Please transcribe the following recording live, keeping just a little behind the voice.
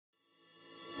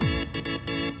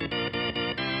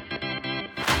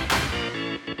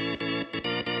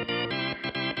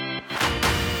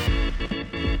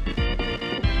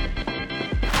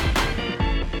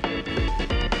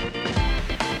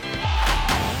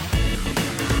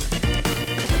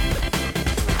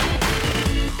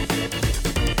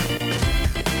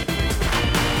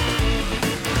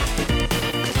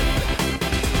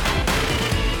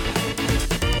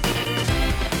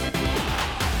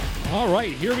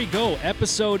here we go.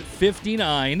 Episode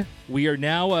 59. We are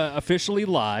now officially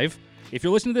live. If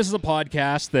you're listening to this as a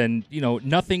podcast, then,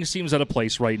 nothing seems out of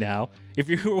place right now. If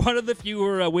you're one of the few who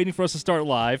are waiting for us to start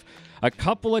live, a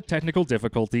couple of technical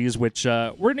difficulties, which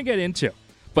we're going to get into.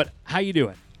 But how you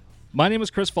doing? My name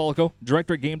is Chris Falko,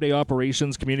 Director of Game Day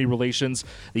Operations, Community Relations,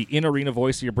 the in-arena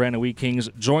voice of your Brandon Wheat Kings,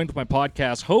 joined by my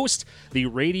podcast host, the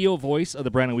radio voice of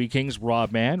the Brandon Wheat Kings,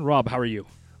 Rob Mann. Rob, how are you?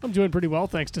 I'm doing pretty well,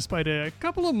 thanks, despite a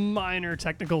couple of minor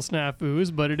technical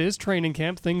snafus, but it is training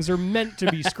camp. Things are meant to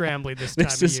be scrambly this time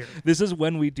of year. This is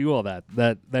when we do all that.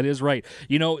 That is right.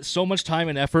 So much time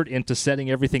and effort into setting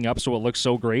everything up so it looks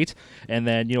so great, and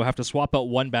then, have to swap out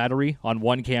one battery on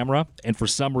one camera, and for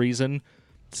some reason,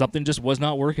 something just was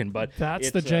not working. But that's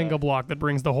the Jenga block that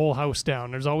brings the whole house down.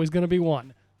 There's always going to be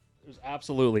one.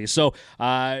 Absolutely. So,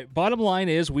 bottom line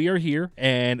is we are here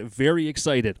and very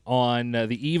excited on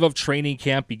the eve of training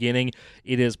camp beginning.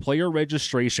 It is player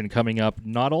registration coming up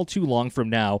not all too long from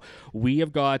now. We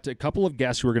have got a couple of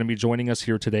guests who are going to be joining us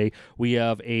here today. We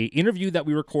have a interview that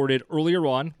we recorded earlier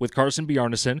on with Carson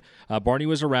Bjarnason. Barney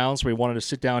was around, so we wanted to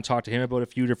sit down and talk to him about a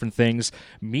few different things.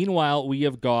 Meanwhile, we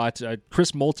have got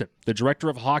Chris Moulton, the Director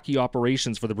of Hockey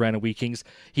Operations for the Brandon Wheat Kings.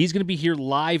 He's going to be here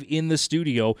live in the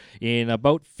studio in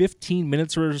about 15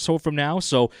 minutes or so from now.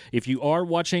 So if you are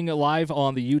watching live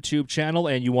on the YouTube channel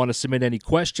and you want to submit any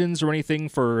questions or anything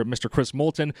for Mr. Chris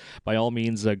Moulton, by all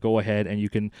means, go ahead and you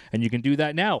can do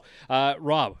that now.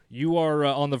 Rob, you are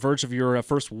on the verge of your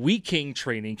first Wheat King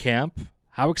training camp.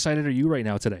 How excited are you right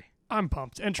now today? I'm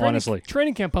pumped. And honestly,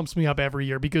 training camp pumps me up every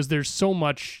year because there's so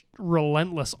much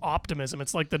relentless optimism.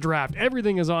 It's like the draft.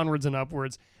 Everything is onwards and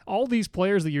upwards. All these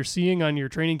players that you're seeing on your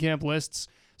training camp lists,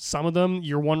 some of them,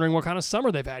 you're wondering what kind of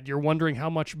summer they've had. You're wondering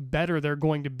how much better they're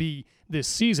going to be this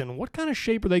season. What kind of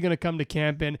shape are they going to come to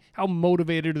camp in? How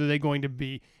motivated are they going to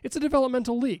be? It's a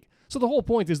developmental league. So the whole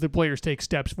point is the players take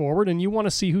steps forward, and you want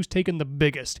to see who's taken the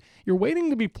biggest. You're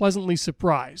waiting to be pleasantly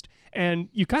surprised, and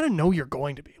you kind of know you're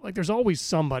going to be. Like, there's always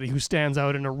somebody who stands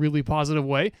out in a really positive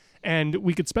way, and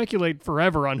we could speculate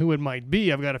forever on who it might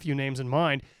be. I've got a few names in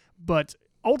mind, but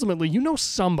ultimately,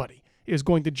 somebody is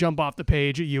going to jump off the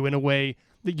page at you in a way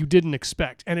that you didn't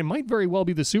expect. And it might very well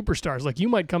be the superstars. Like, you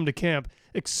might come to camp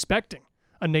expecting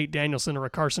a Nate Danielson or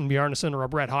a Carson Bjarnason or a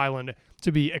Brett Hyland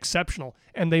to be exceptional,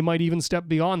 and they might even step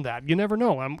beyond that. You never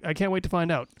know. I can't wait to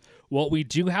find out. Well, we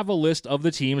do have a list of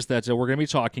the teams that we're going to be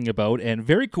talking about, and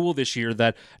very cool this year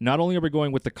that not only are we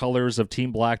going with the colors of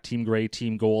Team Black, Team Gray,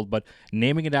 Team Gold, but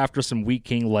naming it after some Wheat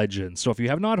King legends. So if you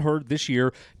have not heard, this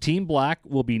year, Team Black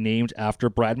will be named after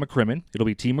Brad McCrimmon. It'll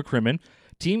be Team McCrimmon.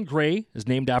 Team Gray is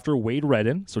named after Wade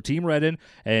Redden, so Team Redden,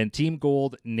 and Team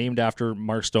Gold named after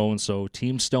Mark Stone, so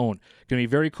Team Stone. Going to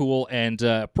be very cool and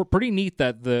pretty neat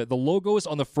that the logos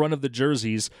on the front of the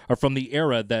jerseys are from the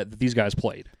era that these guys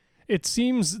played. It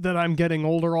seems that I'm getting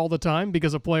older all the time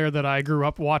because a player that I grew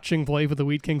up watching play for the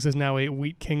Wheat Kings is now a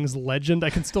Wheat Kings legend.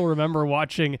 I can still remember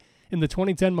watching in the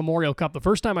 2010 Memorial Cup, the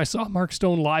first time I saw Mark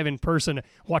Stone live in person,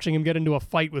 watching him get into a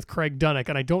fight with Craig Dunnick,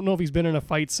 and I don't know if he's been in a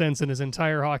fight since in his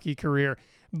entire hockey career,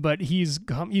 but he's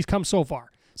come so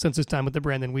far since his time with the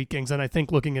Brandon Wheat Kings, and I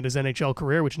think looking at his NHL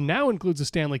career, which now includes a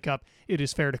Stanley Cup, it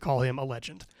is fair to call him a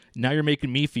legend. Now you're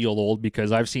making me feel old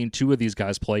because I've seen two of these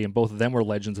guys play, and both of them were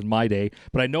legends in my day.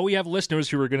 But I know we have listeners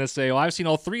who are going to say, I've seen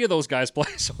all three of those guys play,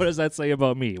 so what does that say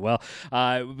about me? Well,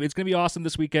 it's going to be awesome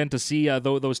this weekend to see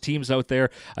those teams out there.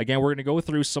 Again, we're going to go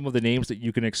through some of the names that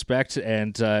you can expect,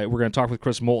 and we're going to talk with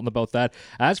Chris Moulton about that.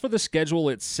 As for the schedule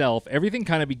itself, everything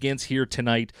kind of begins here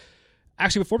tonight.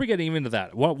 Actually, before we get even into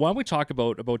that, why don't we talk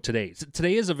about today?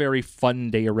 Today is a very fun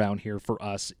day around here for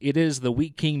us. It is the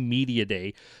Wheat King Media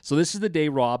Day. So this is the day,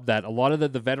 Rob, that a lot of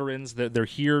the veterans, they're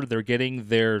here, they're getting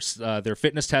their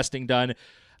fitness testing done.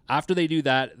 After they do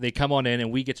that, they come on in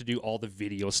and we get to do all the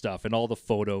video stuff and all the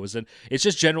photos. And it's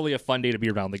just generally a fun day to be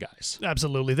around the guys.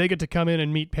 Absolutely. They get to come in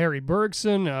and meet Perry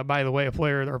Bergson, by the way, a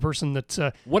player or a person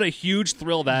that... what a huge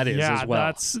thrill that is as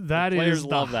well. That is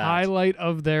the highlight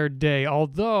of their day.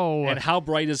 Although... And how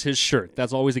bright is his shirt?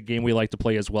 That's always a game we like to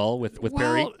play as well with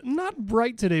Perry. Well, not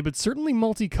bright today, but certainly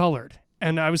multicolored.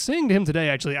 And I was saying to him today,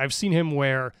 actually, I've seen him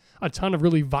wear a ton of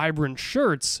really vibrant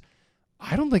shirts.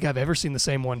 I don't think I've ever seen the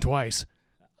same one twice.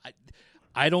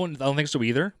 I don't think so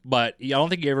either, but I don't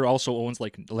think he ever also owns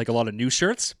like a lot of new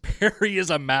shirts. Perry is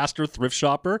a master thrift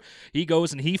shopper. He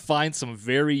goes and he finds some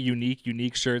very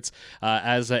unique shirts,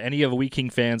 as any of the Wheat King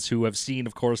fans who have seen,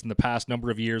 of course, in the past number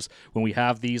of years when we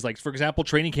have these, like, for example,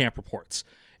 training camp reports.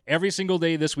 every single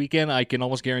day this weekend, I can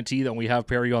almost guarantee that when we have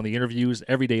Perry on the interviews,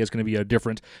 every day is going to be a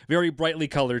different, very brightly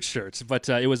colored shirt. But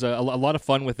it was a lot of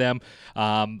fun with them.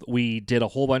 We did a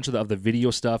whole bunch of the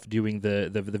video stuff, doing the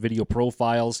video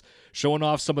profiles, showing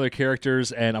off some of their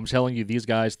characters, and I'm telling you, these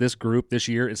guys, this group this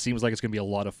year, it seems like it's going to be a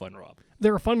lot of fun, Rob.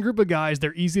 They're a fun group of guys.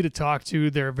 They're easy to talk to.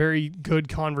 They're very good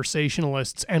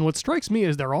conversationalists. And what strikes me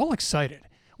is they're all excited.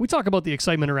 We talk about the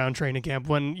excitement around training camp.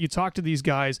 When you talk to these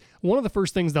guys, one of the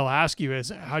first things they'll ask you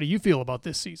is, how do you feel about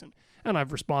this season? And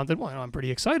I've responded, well, I'm pretty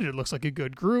excited. It looks like a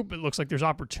good group. It looks like there's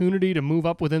opportunity to move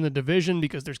up within the division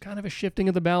because there's kind of a shifting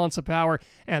of the balance of power.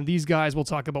 And these guys will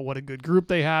talk about what a good group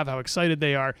they have, how excited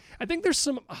they are. I think there's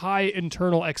some high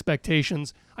internal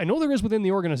expectations. I know there is within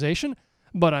the organization,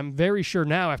 but I'm very sure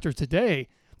now after today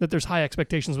that there's high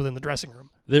expectations within the dressing room.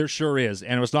 There sure is,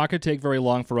 and it's not going to take very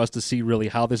long for us to see really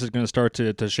how this is going to start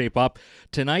to shape up.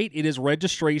 Tonight, it is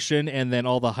registration and then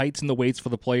all the heights and the weights for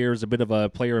the players, a bit of a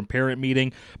player and parent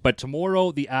meeting, but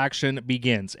tomorrow the action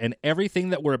begins, and everything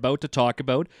that we're about to talk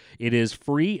about, it is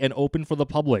free and open for the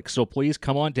public, so please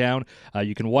come on down.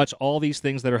 You can watch all these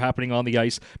things that are happening on the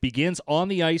ice. Begins on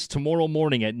the ice tomorrow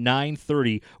morning at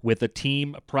 9:30 with a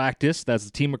team practice. That's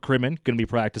the team of Crimmin going to be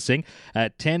practicing.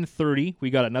 At 10:30,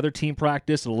 we got another team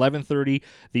practice. At 11:30,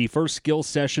 the first skill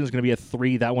session is going to be at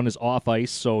 3. That one is off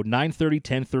ice. So 9:30,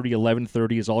 10:30,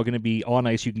 11:30 is all going to be on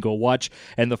ice. You can go watch.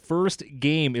 And the first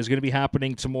game is going to be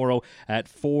happening tomorrow at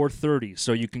 4:30.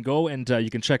 So you can go and you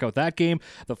can check out that game.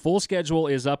 The full schedule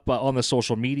is up on the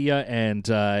social media, and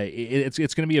it's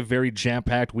going to be a very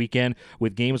jam-packed weekend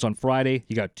with games on Friday.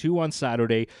 You got 2 on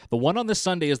Saturday. The one on this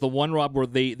Sunday is the one, Rob, where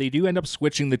they do end up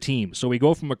switching the team. So we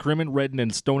go from a Crimmin, Redden,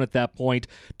 and Stone at that point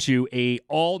to a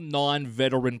all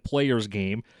non-veteran players game.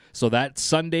 So that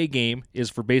Sunday game is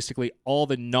for basically all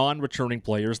the non-returning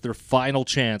players, their final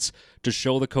chance to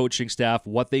show the coaching staff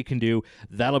what they can do.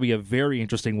 That'll be a very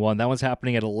interesting one. That one's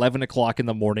happening at 11 o'clock in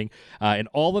the morning. And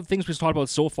all the things we've talked about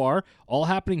so far, all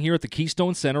happening here at the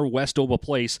Keystone Center, West Oba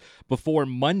Place, before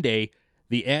Monday,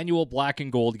 the annual Black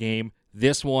and Gold game.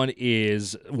 This one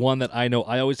is one that I know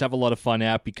I always have a lot of fun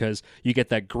at because you get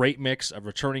that great mix of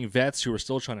returning vets who are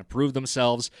still trying to prove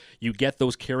themselves. You get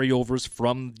those carryovers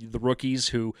from the rookies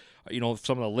who,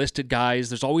 some of the listed guys.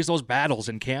 There's always those battles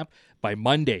in camp. By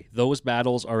Monday, those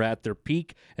battles are at their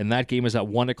peak, and that game is at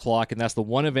 1 o'clock, and that's the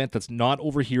one event that's not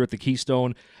over here at the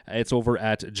Keystone. It's over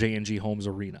at J&G Homes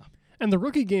Arena. And the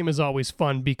rookie game is always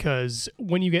fun because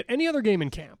when you get any other game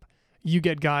in camp, you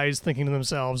get guys thinking to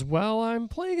themselves, well, I'm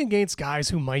playing against guys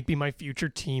who might be my future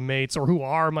teammates or who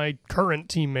are my current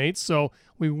teammates, so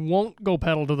we won't go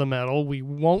pedal to the metal. We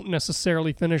won't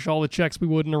necessarily finish all the checks we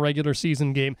would in a regular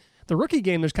season game. The rookie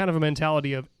game, there's kind of a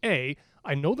mentality of, A,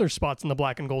 I know there's spots in the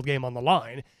Black and Gold game on the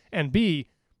line, and B,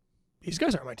 these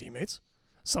guys aren't my teammates.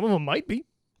 Some of them might be.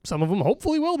 Some of them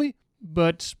hopefully will be.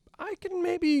 But I can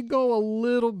maybe go a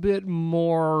little bit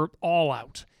more all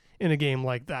out in a game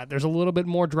like that. There's a little bit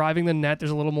more driving the net.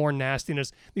 There's a little more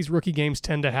nastiness. These rookie games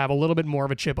tend to have a little bit more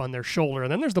of a chip on their shoulder.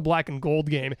 And then there's the Black and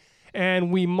Gold game.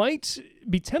 And we might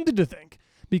be tempted to think,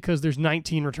 because there's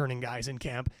 19 returning guys in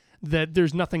camp, that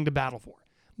there's nothing to battle for,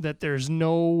 that there's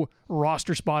no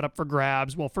roster spot up for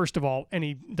grabs. Well, first of all,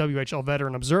 any WHL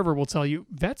veteran observer will tell you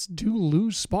vets do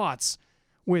lose spots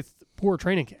with poor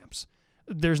training camps.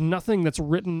 There's nothing that's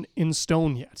written in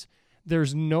stone yet.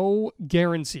 There's no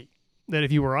guarantee that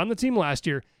if you were on the team last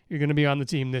year, you're going to be on the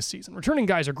team this season. Returning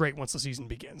guys are great once the season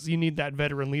begins. You need that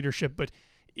veteran leadership, but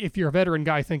if you're a veteran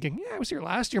guy thinking, I was here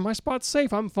last year, my spot's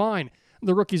safe, I'm fine,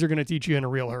 the rookies are going to teach you in a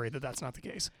real hurry that that's not the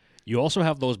case. You also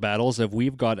have those battles of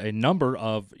we've got a number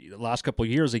of, last couple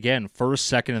of years, again, first,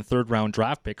 second, and third round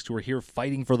draft picks who are here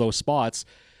fighting for those spots.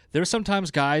 There's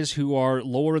sometimes guys who are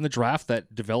lower in the draft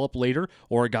that develop later,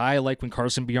 or a guy like when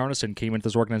Carson Bjarnason came into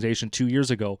this organization 2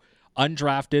 years ago,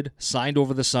 undrafted, signed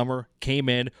over the summer, came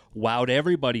in, wowed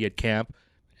everybody at camp,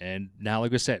 and now,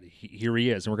 like I said, here he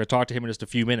is. And we're going to talk to him in just a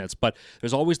few minutes. But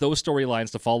there's always those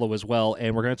storylines to follow as well.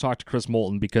 And we're going to talk to Chris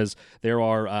Moulton because there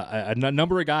are a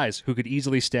number of guys who could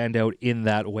easily stand out in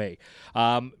that way.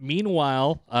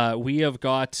 Meanwhile, we have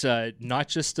got not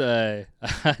just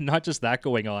that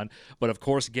going on, but of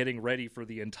course getting ready for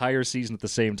the entire season at the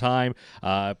same time,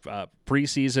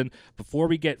 preseason. Before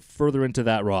we get further into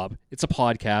that, Rob, it's a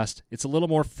podcast. It's a little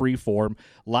more free form.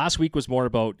 Last week was more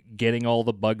about getting all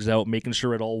the bugs out, making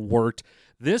sure it all worked.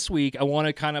 This week, I want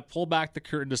to kind of pull back the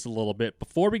curtain just a little bit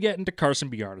before we get into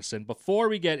Carson Bjarnason, before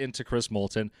we get into Chris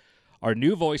Moulton, our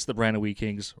new voice, the Brandon Wheat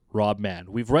Kings, Rob Mann.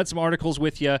 We've read some articles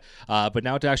with you, but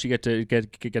now to actually get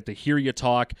to hear you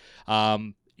talk,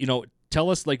 tell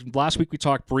us, like last week we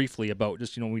talked briefly about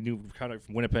just, we knew kind of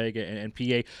from Winnipeg and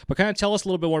PA, but kind of tell us a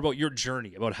little bit more about your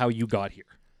journey, about how you got here.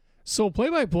 So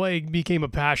play-by-play became a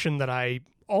passion that I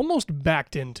almost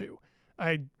backed into.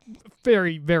 I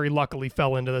very, very luckily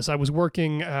fell into this. I was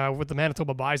working with the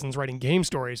Manitoba Bisons writing game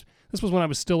stories. This was when I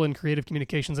was still in creative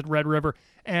communications at Red River,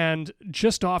 and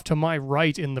just off to my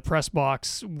right in the press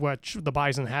box, which the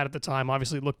Bison had at the time,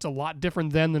 obviously looked a lot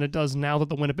different then than it does now that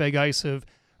the Winnipeg Ice have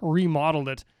remodeled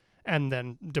it and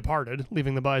then departed,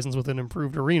 leaving the Bisons with an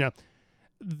improved arena.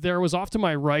 There was off to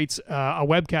my right a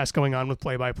webcast going on with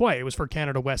play-by-play. It was for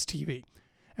Canada West TV.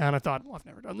 And I thought, well, I've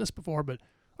never done this before, but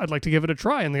I'd like to give it a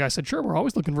try. And the guy said, sure, we're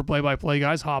always looking for play-by-play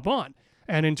guys, hop on.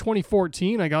 And in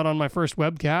 2014, I got on my first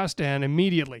webcast, and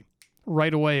immediately,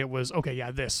 right away, it was, okay,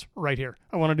 yeah, this right here.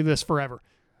 I want to do this forever.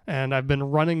 And I've been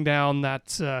running down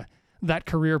that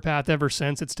career path ever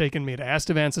since. It's taken me to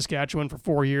Estevan, Saskatchewan for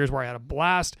 4 years where I had a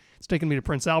blast. It's taken me to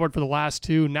Prince Albert for the last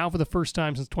 2. Now for the first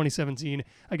time since 2017,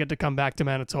 I get to come back to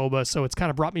Manitoba. So it's kind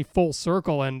of brought me full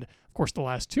circle. And of course, the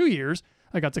last 2 years,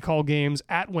 I got to call games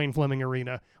at Wayne Fleming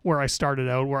Arena where I started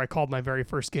out, where I called my very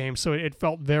first game. So it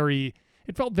felt very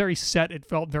set. It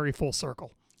felt very full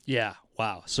circle. Yeah,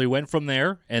 wow. So you went from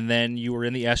there, and then you were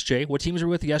in the SJ. What teams were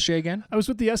with the SJ again? I was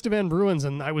with the Estevan Bruins,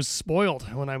 and I was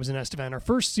spoiled when I was in Estevan. Our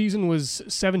first season was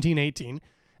 17-18,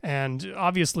 and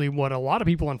obviously what a lot of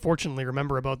people unfortunately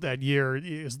remember about that year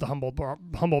is the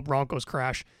Humboldt Broncos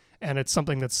crash, and it's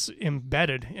something that's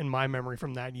embedded in my memory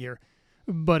from that year.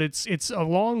 But it's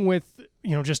along with,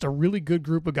 just a really good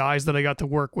group of guys that I got to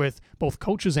work with, both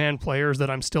coaches and players that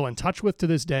I'm still in touch with to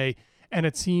this day, and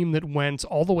a team that went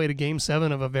all the way to Game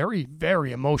 7 of a very,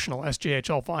 very emotional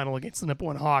SJHL final against the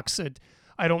Nipawin Hawks.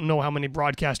 I don't know how many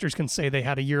broadcasters can say they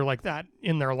had a year like that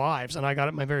in their lives, and I got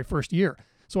it my very first year.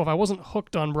 So if I wasn't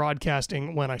hooked on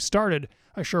broadcasting when I started,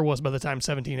 I sure was by the time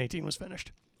 17-18 was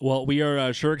finished. Well, we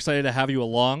are sure excited to have you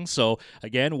along. So,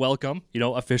 again, welcome,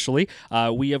 officially.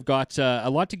 We have got a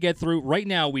lot to get through. Right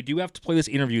now, we do have to play this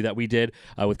interview that we did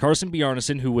with Carson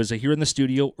Bjarnason, who was here in the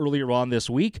studio earlier on this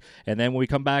week. And then when we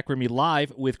come back, we're going to be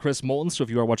live with Chris Moulton. So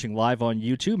if you are watching live on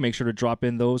YouTube, make sure to drop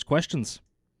in those questions.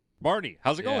 Barney,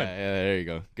 how's it going? Yeah, there you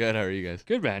go. Good, how are you guys?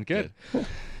 Good, man, good.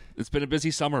 It's been a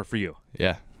busy summer for you.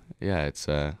 Yeah, it's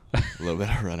a little bit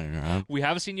of running around. We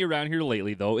haven't seen you around here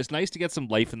lately, though. It's nice to get some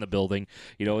life in the building.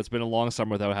 It's been a long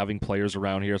summer without having players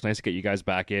around here. It's nice to get you guys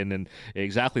back in and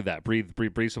exactly that,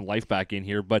 breathe some life back in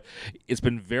here. But it's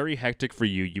been very hectic for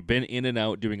you. You've been in and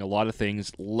out doing a lot of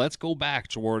things. Let's go back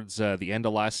towards the end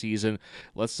of last season.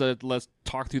 Let's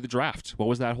talk through the draft. What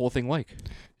was that whole thing like?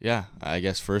 Yeah, I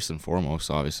guess first and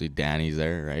foremost, obviously, Danny's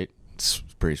there, right? It's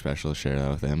pretty special to share that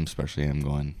with him, especially him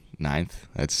going 9th.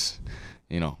 That's...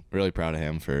 really proud of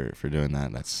him for doing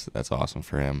that. That's awesome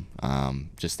for him.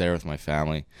 Just there with my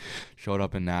family. Showed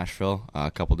up in Nashville a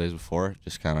couple days before,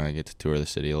 just kind of get to tour the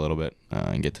city a little bit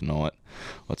and get to know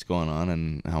what's going on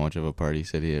and how much of a party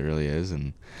city it really is.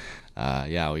 And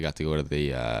we got to go to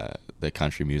the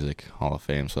Country Music Hall of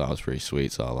Fame, so that was pretty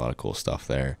sweet. Saw a lot of cool stuff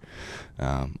there.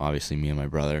 Obviously, me and my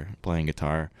brother playing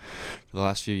guitar for the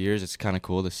last few years. It's kind of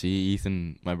cool to see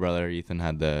my brother Ethan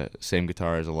had the same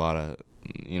guitar as a lot of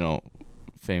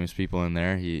famous people in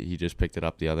there. He just picked it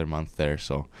up the other month there,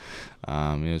 so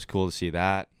it was cool to see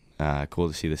that. Cool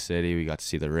to see the city. We got to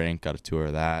see the rink, got a tour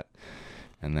of that,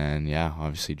 and then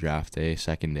obviously draft day,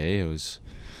 second day, it was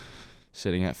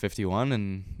sitting at 51,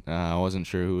 and I wasn't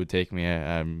sure who would take me.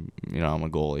 I'm a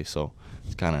goalie, so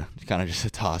it's kind of just a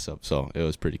toss up. So it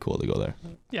was pretty cool to go there.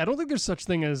 Yeah, I don't think there's such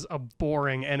thing as a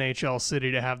boring NHL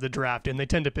city to have the draft in. They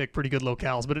tend to pick pretty good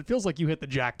locales, but it feels like you hit the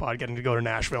jackpot getting to go to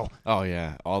Nashville. Oh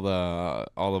yeah, all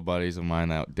the buddies of mine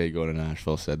that did go to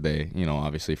Nashville said they,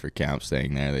 obviously for camp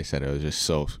staying there, they said it was just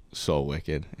so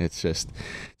wicked. It's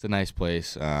a nice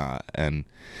place, and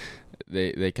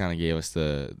they kind of gave us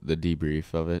the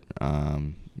debrief of it.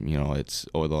 It's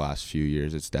over the last few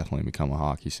years, it's definitely become a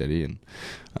hockey city,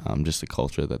 and just the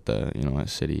culture that the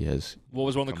city has. What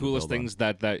was one of the coolest things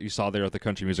that you saw there at the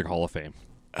Country Music Hall of Fame?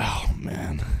 Oh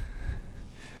man,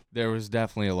 there was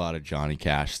definitely a lot of Johnny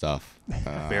Cash stuff.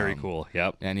 Very cool.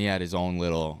 Yep. And he had his own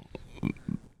little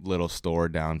store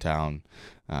downtown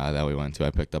that we went to.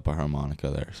 I picked up a harmonica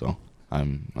there, so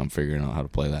I'm figuring out how to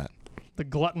play that. The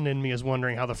glutton in me is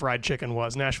wondering how the fried chicken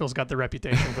was. Nashville's got the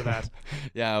reputation for that.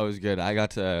 Yeah, it was good. I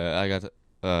got to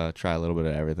try a little bit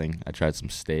of everything. I tried some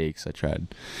steaks. I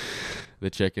tried the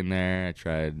chicken there. I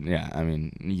tried,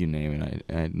 you name it.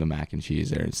 I had the mac and cheese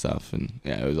there and stuff, and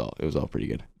it was all pretty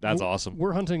good. That's awesome.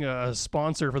 We're hunting a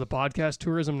sponsor for the podcast,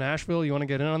 Tourism Nashville. You want to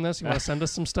get in on this? You want to send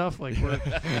us some stuff? Like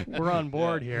we're on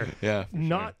board here. Yeah.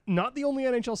 Not the only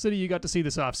NHL city you got to see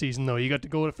this offseason, though. You got to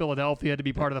go to Philadelphia to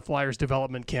be part of the Flyers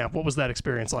development camp. What was that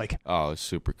experience like? Oh, it was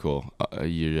super cool.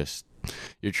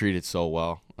 you're treated so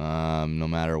well. No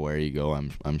matter where you go,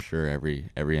 I'm sure every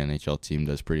NHL team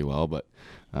does pretty well, but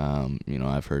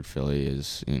I've heard Philly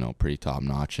is, pretty top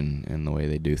notch in the way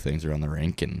they do things around the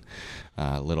rink, and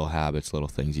little habits, little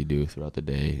things you do throughout the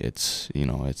day. It's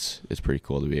pretty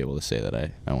cool to be able to say that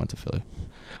I went to Philly.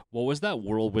 What was that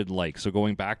whirlwind like? So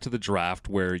going back to the draft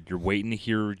where you're waiting to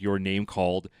hear your name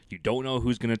called, you don't know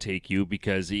who's going to take you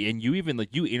and you even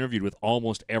you interviewed with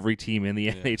almost every team in the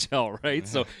NHL, right?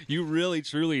 So you really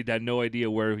truly had no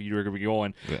idea where you were going to be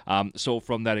going. Yeah. So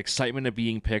from that excitement of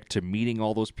being picked to meeting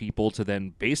all those people to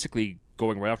then basically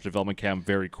going right after development camp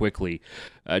very quickly,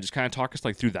 just kind of talk us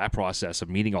through that process of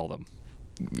meeting all of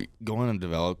them. Going to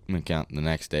development camp the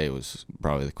next day was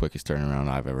probably the quickest turnaround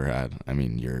I've ever had. I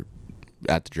mean, you're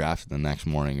at the draft, the next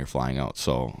morning you're flying out.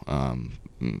 So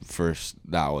first,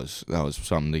 that was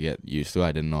something to get used to.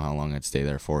 I didn't know how long I'd stay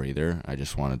there for either. I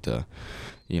just wanted to,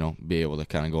 be able to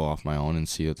kind of go off my own and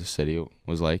see what the city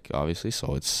was like, obviously.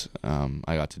 So it's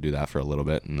I got to do that for a little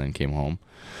bit and then came home.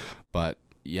 But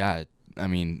yeah, I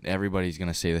mean, everybody's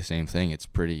gonna say the same thing. It's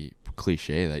pretty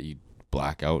cliche that you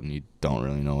black out and you don't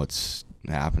really know what's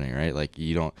happening, right? Like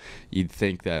you'd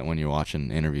think that when you're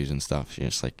watching interviews and stuff, you're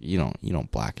just like, you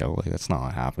don't black out. Like that's not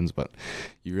what happens, but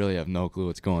you really have no clue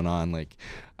what's going on. Like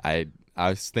I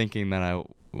was thinking that I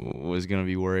was gonna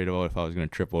be worried about if I was gonna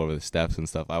trip over the steps and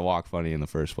stuff. I walk funny in the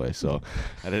first place, so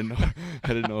I didn't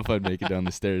know if I'd make it down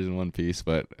the stairs in one piece,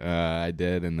 but I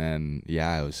did. And then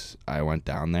I went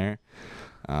down there.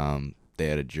 They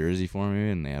had a jersey for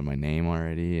me, and they had my name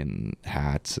already, and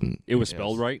hats, and it was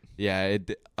spelled right. Yeah,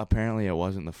 apparently it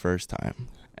wasn't the first time,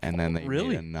 and then they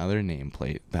made another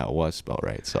nameplate that was spelled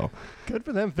right. So good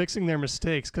for them fixing their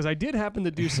mistakes, because I did happen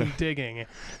to do some digging,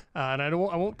 and I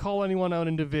won't call anyone out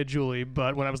individually,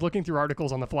 but when I was looking through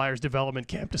articles on the Flyers development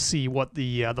camp to see what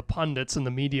the pundits and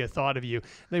the media thought of you,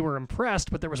 they were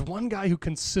impressed. But there was one guy who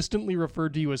consistently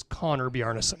referred to you as Connor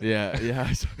Bjarnason.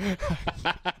 Yeah.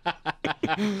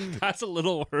 That's a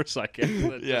little worse, I guess.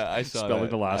 I saw spelling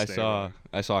that. the last name.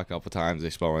 I saw a couple times they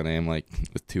spell my name like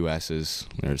with two S's.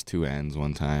 There's two N's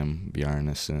one time.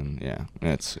 Bjarnason. Yeah,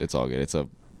 it's all good. It's a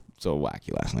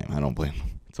wacky last name. I don't blame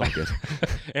them. It's all good.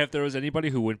 If there was anybody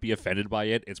who wouldn't be offended by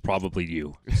it, it's probably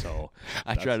you. So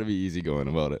I try to be easygoing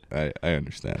about it. I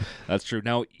understand. That's true.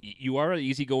 Now, you are an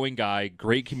easygoing guy,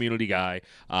 great community guy.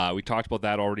 We talked about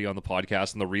that already on the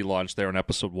podcast and the relaunch there in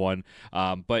episode 1.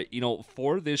 But,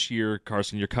 for this year,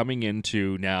 Carson, you're coming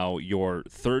into now your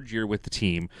third year with the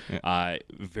team. Yeah.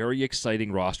 Very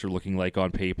exciting roster looking like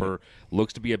on paper.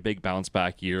 Looks to be a big bounce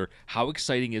back year. How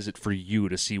exciting is it for you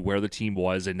to see where the team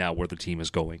was and now where the team is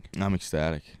going? I'm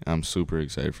ecstatic. I'm super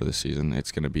excited for the season.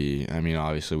 It's going to be,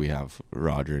 obviously we have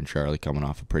Roger and Charlie coming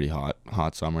off a pretty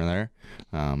hot summer there.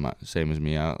 Same as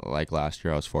me. Like last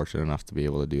year, I was fortunate enough to be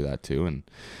able to do that too, and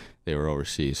they were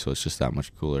overseas, so it's just that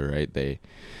much cooler, right?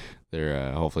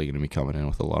 They're hopefully going to be coming in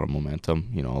with a lot of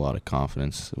momentum, a lot of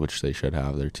confidence, which they should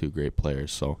have. They're two great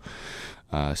players. So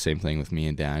same thing with me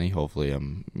and Danny. Hopefully,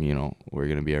 we're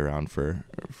going to be around for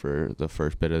the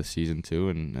first bit of the season too,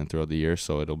 and throughout the year.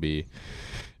 So it'll be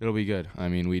good.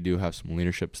 We do have some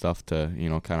leadership stuff to,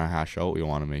 kind of hash out. We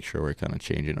want to make sure we're kind of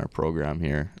changing our program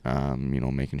here,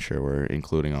 making sure we're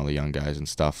including all the young guys and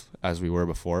stuff as we were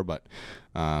before, but,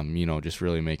 just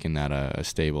really making that a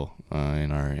stable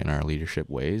in our leadership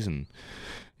ways. And,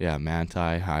 yeah,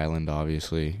 Manti, Highland,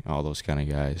 obviously, all those kind of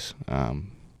guys.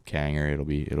 Kanger, it'll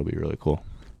be really cool.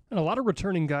 And a lot of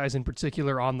returning guys in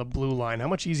particular on the blue line. How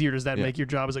much easier does that make your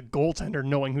job as a goaltender,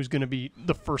 knowing who's going to be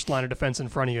the first line of defense in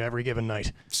front of you every given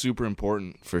night? Super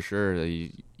important, for sure.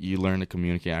 You learn to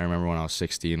communicate. I remember when I was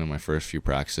 16 and my first few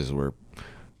practices were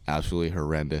absolutely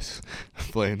horrendous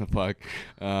playing the puck.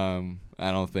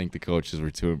 I don't think the coaches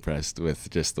were too impressed with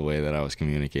just the way that I was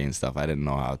communicating stuff. I didn't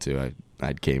know how to.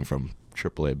 I came from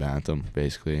AAA Bantam,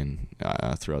 basically, and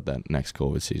throughout that next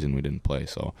COVID season, we didn't play.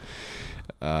 So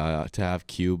to have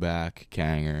Q back,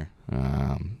 Kanger,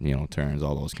 Turns,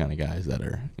 all those kind of guys that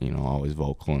are, always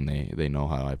vocal and they know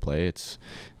how I play, it's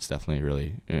definitely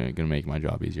really going to make my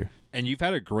job easier. And you've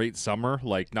had a great summer,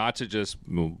 not to just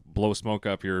blow smoke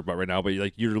up here but right now, but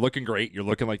you're looking great. You're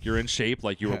looking like you're in shape,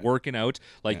 like you were working out,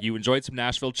 you enjoyed some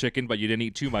Nashville chicken, but you didn't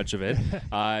eat too much of it.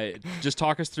 Just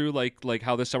talk us through like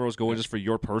how this summer was going just for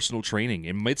your personal training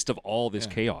in midst of all this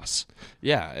chaos.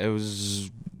 Yeah, it was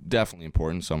definitely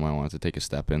important. Something I wanted to take a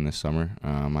step in this summer.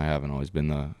 I haven't always been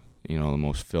the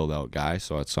most filled out guy,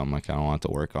 so it's something I kind of want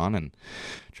to work on and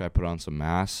try to put on some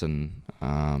mass, and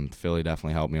Philly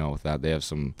definitely helped me out with that. They have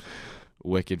some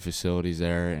wicked facilities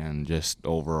there, and just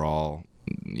overall,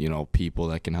 people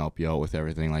that can help you out with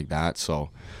everything like that. So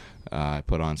I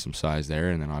put on some size there,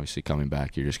 and then obviously coming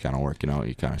back, you're just kind of working out.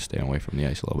 You kind of stay away from the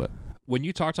ice a little bit. When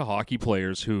you talk to hockey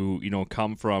players who,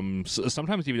 come from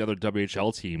sometimes even other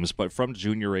WHL teams, but from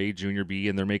junior A, junior B,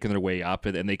 and they're making their way up,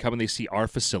 and they come and they see our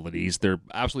facilities, they're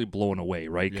absolutely blown away,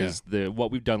 right? Because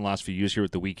what we've done the last few years here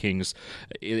with the Wheat Kings,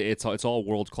 it's all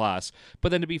world class. But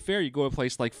then to be fair, you go to a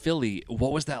place like Philly,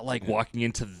 what was that like walking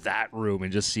into that room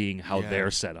and just seeing how their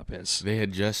setup is? They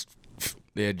had just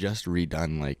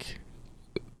redone like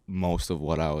most of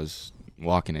what I was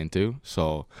walking into,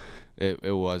 so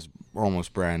it was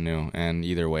almost brand new. And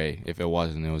either way, if it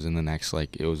wasn't, it was in the next,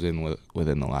 like, it was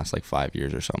within the last like 5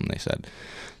 years or something, they said.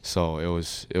 So it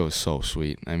was so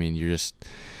sweet. I mean,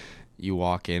 you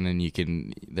walk in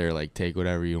and they're like, take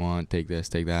whatever you want, take this,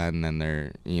 take that, and then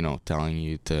they're telling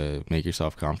you to make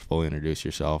yourself comfortable, introduce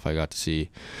yourself. I got to see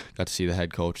the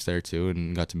head coach there too,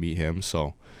 and got to meet him.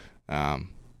 So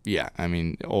yeah, I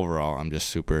mean, overall, I'm just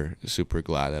super, super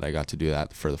glad that I got to do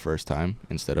that for the first time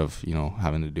instead of,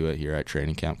 having to do it here at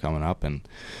training camp coming up. And,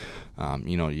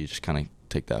 you just kind of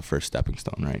take that first stepping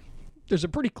stone, right? There's a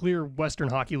pretty clear Western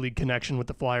Hockey League connection with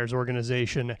the Flyers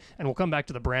organization, and we'll come back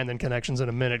to the Brandon connections in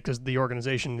a minute because the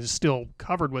organization is still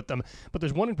covered with them. But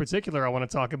there's one in particular I want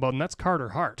to talk about, and that's Carter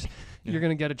Hart. Yeah. You're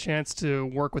going to get a chance to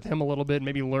work with him a little bit,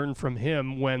 maybe learn from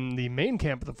him when the main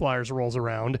camp of the Flyers rolls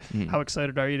around. How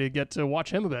excited are you to get to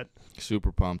watch him a bit?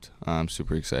 Super pumped. I'm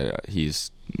super excited.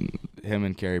 Him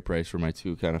and Carey Price were my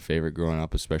two kind of favorite growing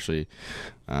up, especially,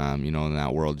 in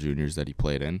that World Juniors that he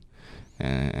played in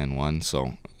and won.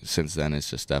 So since then, it's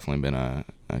just definitely been a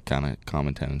kind of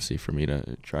common tendency for me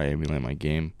to try emulate my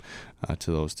game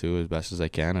to those two as best as I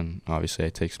can. And obviously, I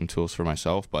take some tools for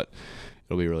myself, but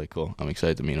it'll be really cool. I'm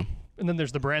excited to meet him. And then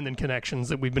there's the Brandon connections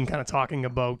that we've been kind of talking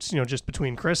about, just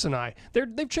between Chris and I.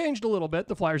 They've changed a little bit.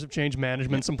 The Flyers have changed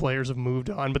management. Some players have moved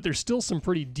on, but there's still some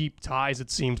pretty deep ties, it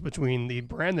seems, between the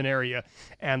Brandon area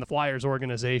and the Flyers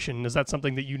organization. Is that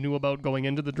something that you knew about going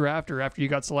into the draft or after you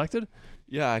got selected?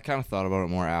 Yeah, I kind of thought about it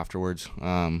more afterwards.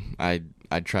 I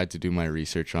tried to do my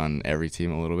research on every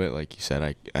team a little bit. Like you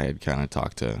said, I had kind of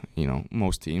talked to,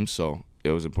 most teams, so it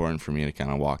was important for me to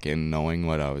kind of walk in knowing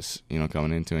what I was,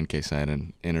 coming into in case I had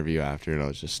an interview after, and I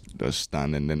was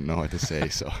stunned and didn't know what to say.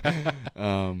 So,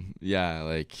 yeah,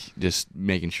 like just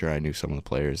making sure I knew some of the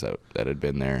players that had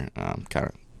been there, kind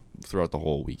of throughout the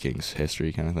whole Wheat Kings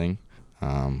history kind of thing.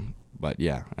 But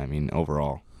yeah, I mean,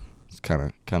 overall, it's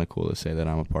kind of cool to say that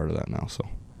I'm a part of that now. So,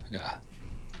 yeah,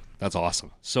 that's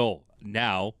awesome. So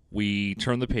now we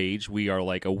turn the page. We are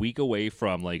like a week away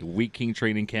from like Wheat King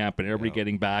training camp and everybody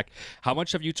getting back. How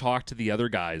much have you talked to the other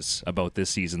guys about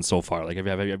this season so far? Like, have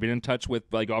you been in touch with,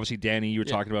 like, obviously Danny, you were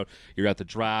talking about you're at the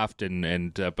draft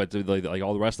and but like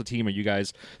all the rest of the team, are you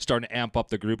guys starting to amp up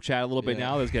the group chat a little bit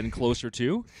now? That's getting closer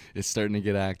too. It's starting to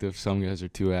get active. Some guys are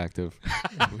too active.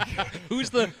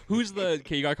 Who's the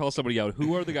okay, you gotta call somebody out.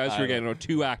 Who are the guys who are getting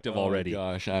too active already?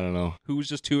 Gosh, I don't know. Who's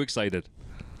just too excited?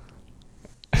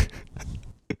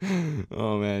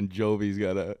 Oh man, Jovi's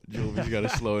gotta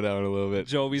slow down a little bit.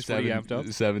 Jovi's pretty amped up.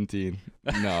 17.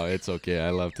 No, it's okay.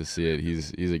 I love to see it.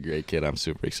 He's a great kid. I'm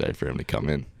super excited for him to come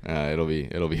in. It'll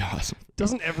be awesome.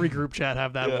 Doesn't every group chat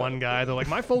have that one guy? They're like,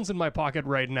 my phone's in my pocket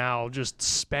right now, just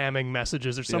spamming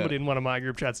messages. There's somebody in one of my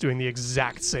group chats doing the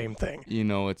exact same thing.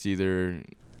 It's either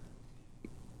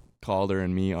Calder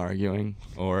and me arguing,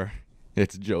 or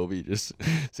it's Jovi just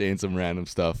saying some random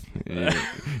stuff,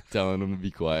 telling him to be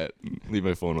quiet, leave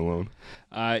my phone alone.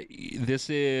 This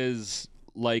is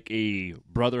like a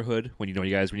brotherhood when you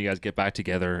guys get back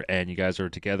together, and you guys are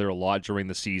together a lot during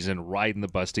the season, riding the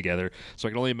bus together. So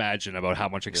I can only imagine about how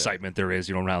much excitement there is,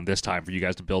 around this time for you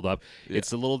guys to build up. Yeah.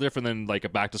 It's a little different than like a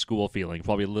back to school feeling.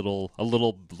 Probably a little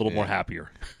more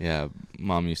happier. Yeah,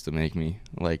 Mom used to make me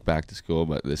like back to school,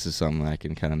 but this is something I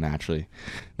can kind of naturally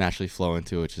flow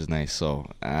into, which is nice. So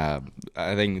I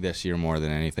think this year more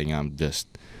than anything, I'm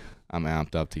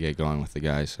amped up to get going with the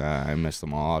guys. I miss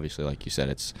them all. Obviously, like you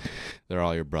said, they're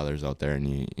all your brothers out there,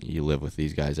 and you live with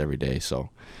these guys every day. So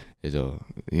it'll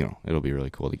be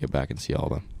really cool to get back and see all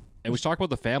of them. And we should talk about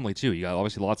the family too. You got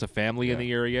obviously lots of family in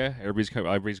the area.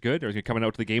 Everybody's good. Are you coming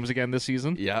out to the games again this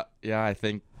season? Yeah.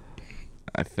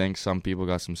 I think some people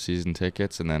got some season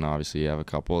tickets, and then obviously you have a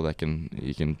couple that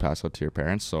you can pass out to your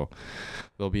parents, so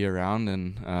they'll be around.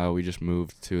 And we just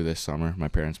moved to this summer. My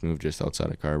parents moved just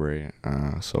outside of Carberry,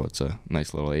 so it's a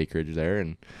nice little acreage there,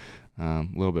 and a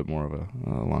little bit more of a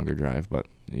longer drive, but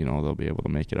they'll be able to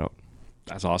make it out.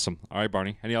 That's awesome. All right,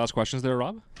 Barney, any last questions there,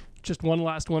 Rob? Just one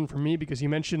last one for me, because you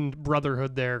mentioned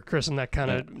brotherhood there, Chris, and that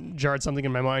kind of jarred something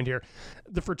in my mind here.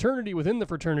 The fraternity within the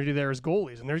fraternity there is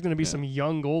goalies, and there's going to be some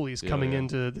young goalies coming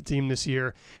into the team this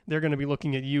year. They're going to be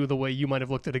looking at you the way you might have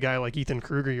looked at a guy like Ethan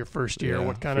Kruger your first year.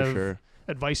 What kind of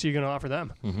advice are you going to offer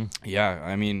them? Mm-hmm. Yeah,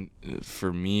 I mean,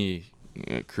 for me,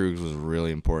 Krugs was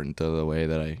really important to the way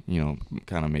that I,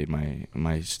 kind of made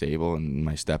my stable and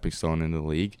my stepping stone into the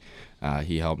league.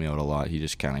 He helped me out a lot. He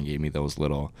just kind of gave me those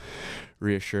little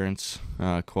reassurance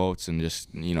quotes, and just,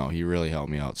 he really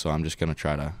helped me out. So I'm just going to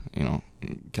try to,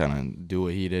 kind of do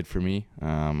what he did for me.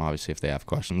 Obviously, if they have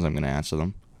questions, I'm going to answer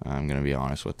them. I'm going to be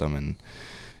honest with them. And,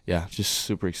 yeah, just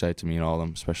super excited to meet all of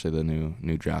them, especially the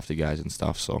new drafted guys and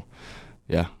stuff. So,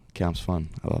 yeah, camp's fun.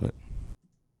 I love it.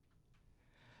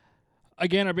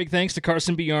 Again, our big thanks to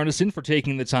Carson Bjarnason for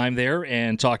taking the time there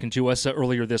and talking to us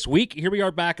earlier this week. Here we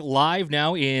are back live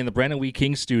now in the Brandon Wheat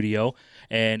King studio,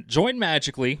 and joined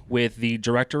magically with the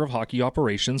Director of Hockey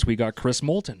Operations. We got Chris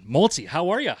Moulton. Moulty,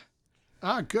 how are you?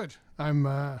 Good. I'm.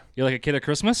 You like a kid at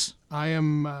Christmas? I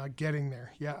am getting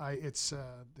there. Yeah. It's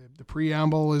the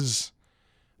preamble is.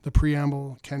 The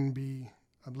preamble can be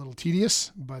a little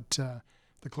tedious, but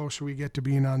the closer we get to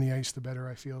being on the ice, the better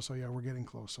I feel. So yeah, we're getting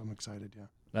close. So I'm excited. Yeah.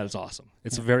 That is awesome.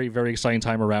 It's a very, very exciting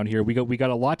time around here. We got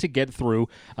a lot to get through.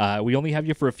 We only have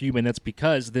you for a few minutes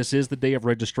because this is the day of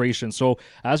registration. So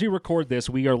as we record this,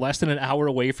 we are less than an hour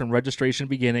away from registration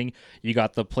beginning. You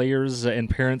got the players and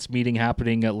parents meeting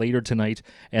happening later tonight,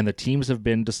 and the teams have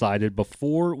been decided.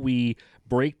 Before we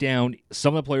break down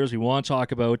some of the players we want to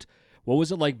talk about, what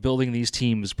was it like building these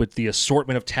teams with the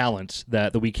assortment of talent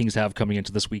that the Wheat Kings have coming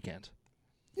into this weekend?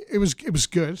 It was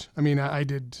good. I mean, I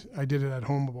did it at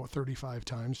home about 35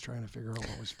 times trying to figure out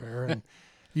what was fair. And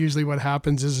usually what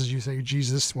happens is you say,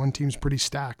 Jesus, one team's pretty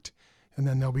stacked, and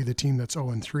then there'll be the team that's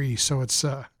 0-3. So it's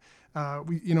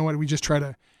we just try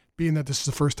to, being that this is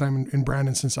the first time in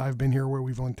Brandon since I've been here where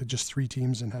we've went to just 3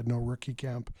 teams and had no rookie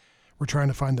camp. We're trying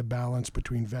to find the balance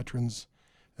between veterans,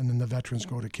 and then the veterans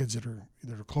go to kids that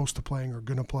are close to playing or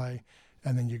going to play.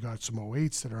 And then you got some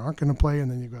 08s that aren't going to play, and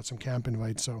then you got some camp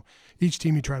invites. So each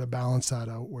team you try to balance that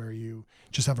out where you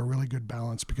just have a really good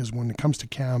balance, because when it comes to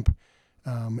camp,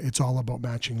 it's all about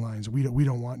matching lines. We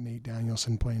don't want Nate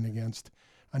Danielson playing against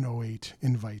an 08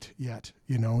 invite yet,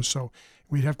 So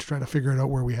we'd have to try to figure it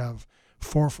out where we have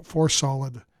four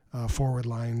solid forward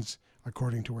lines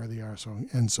according to where they are. So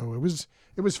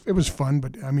it was fun,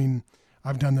 but I mean,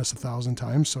 I've done this 1,000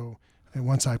 times, so. And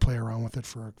once I play around with it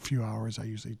for a few hours, I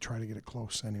usually try to get it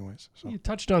close anyways. So. You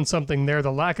touched on something there,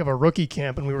 the lack of a rookie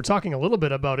camp, and we were talking a little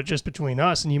bit about it just between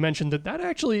us, and you mentioned that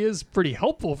actually is pretty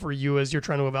helpful for you as you're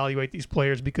trying to evaluate these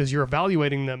players, because you're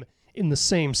evaluating them in the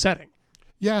same setting.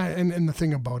 Yeah, and the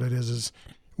thing about it is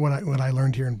what I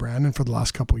learned here in Brandon for the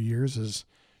last couple of years is,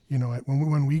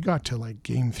 when we got to like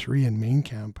Game 3 in main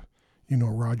camp,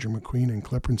 Roger McQueen and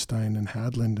Klippenstein and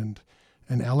Hadland and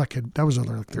Alec that was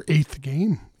their 8th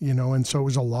game, and so it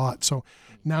was a lot. So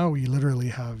now we literally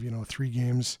have 3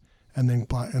 games and then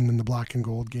the black and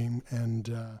gold game, and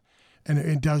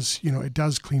it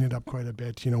does clean it up quite a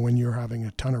bit. When you're having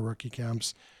a ton of rookie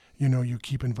camps, you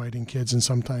keep inviting kids, and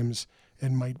sometimes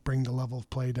it might bring the level of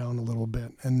play down a little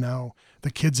bit. And now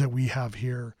the kids that we have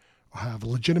here have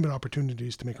legitimate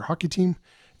opportunities to make our hockey team,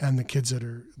 and the kids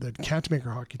that can't make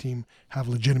our hockey team have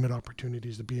legitimate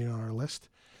opportunities to be on our list.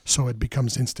 So it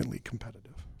becomes instantly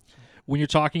competitive. When you're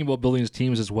talking about building these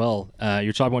teams as well,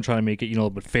 you're talking about trying to make it, a little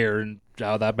bit fair and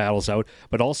how that battles out.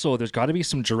 But also, there's got to be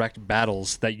some direct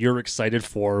battles that you're excited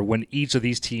for when each of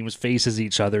these teams faces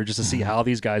each other, just to see how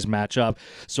these guys match up.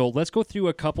 So let's go through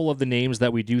a couple of the names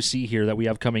that we do see here that we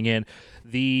have coming in.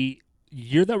 The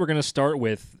year that we're going to start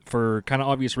with, for kind of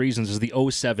obvious reasons, is the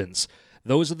 07s.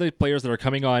 Those are the players that are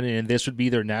coming on, and this would be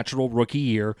their natural rookie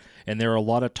year, and there are a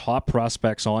lot of top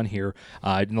prospects on here.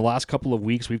 In the last couple of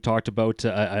weeks, we've talked about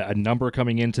a number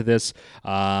coming into this.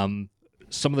 Some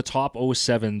of the top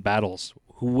 07 battles.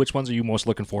 Which ones are you most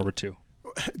looking forward to?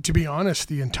 To be honest,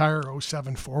 the entire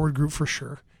 07 forward group for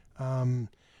sure. Joby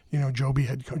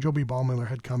Ballmiller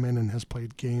had come in and has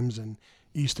played games, and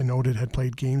Easton Oded had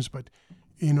played games, but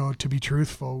to be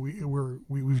truthful,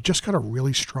 we've just got a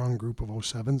really strong group of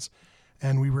 07s.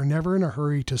 And we were never in a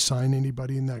hurry to sign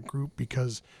anybody in that group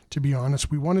because, to be honest,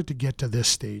 we wanted to get to this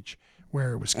stage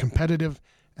where it was competitive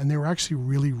and they were actually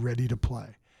really ready to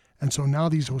play. And so now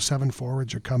these 07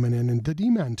 forwards are coming in, and the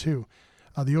D-man too.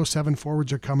 The 07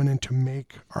 forwards are coming in to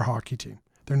make our hockey team.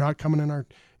 They're not coming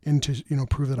in to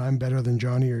prove that I'm better than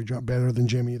Johnny or better than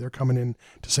Jimmy. They're coming in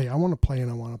to say, I want to play and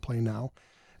I want to play now.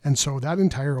 And so that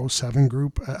entire 07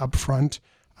 group up front,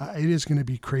 it is going to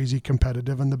be crazy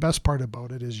competitive. And the best part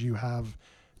about it is you have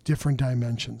different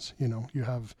dimensions. You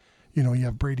have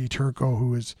Brady Turco,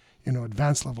 who is,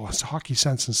 advanced level, has hockey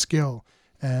sense and skill.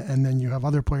 And then you have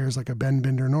other players like a Ben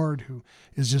Binder-Nord, who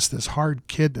is just this hard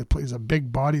kid that plays a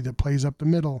big body that plays up the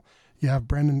middle. You have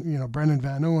Brendan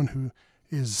Van Owen, who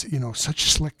is,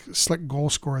 such slick goal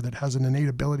scorer that has an innate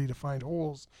ability to find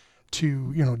holes,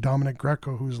 to, Dominic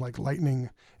Greco, who's like lightning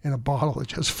in a bottle that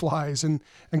just flies, and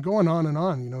going on and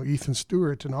on. Ethan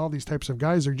Stewart and all these types of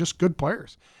guys are just good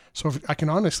players. So if I can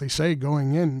honestly say,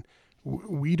 going in,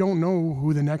 we don't know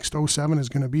who the next 07 is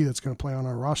going to be that's going to play on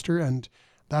our roster, and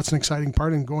that's an exciting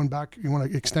part. And going back, you want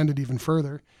to extend it even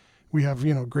further. We have,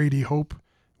 Grady Hope,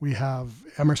 we have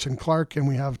Emerson Clark, and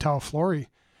we have Tal Flory.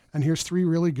 And here's 3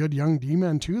 really good young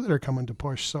D-men too that are coming to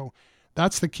push. So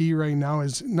that's the key right now,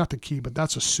 is not the key, but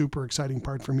that's a super exciting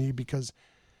part for me, because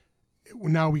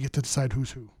now we get to decide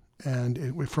who's who.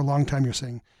 And for a long time you're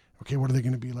saying, okay, what are they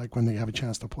going to be like when they have a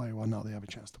chance to play? Well, now they have a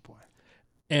chance to play.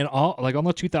 And on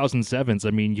the 2007s,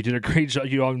 I mean, you did a great job.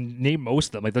 You name most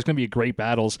of them. Like, there's going to be great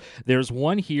battles. There's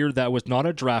one here that was not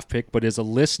a draft pick, but is a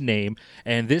list name,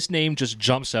 and this name just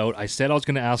jumps out. I said I was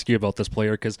going to ask you about this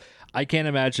player because I can't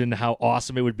imagine how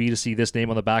awesome it would be to see this name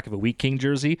on the back of a Wheat King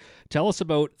jersey. Tell us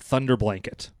about Thunder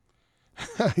Blanket.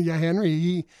 Yeah,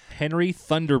 Henry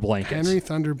Thunder Blanket. Henry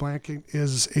Thunder Blanket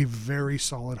is a very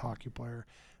solid hockey player.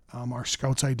 Our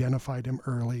scouts identified him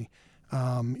early.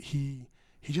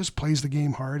 He just plays the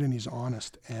game hard, and he's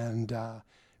honest. And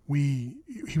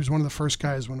he was one of the first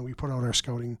guys when we put out our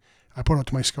scouting. I put out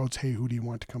to my scouts, hey, who do you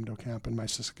want to come to camp? And my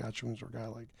Saskatchewans were a guy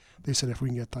they said, if we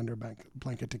can get Thunder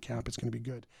Blanket to camp, it's going to be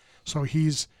good. So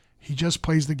he just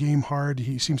plays the game hard.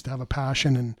 He seems to have a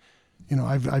passion, and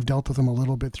I've dealt with him a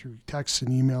little bit through text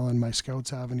and email, and my scouts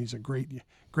have, and he's a great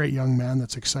young man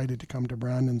that's excited to come to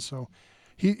Brandon. So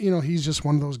he's just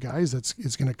one of those guys that's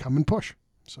going to come and push.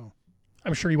 So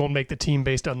I'm sure he won't make the team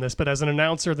based on this, but as an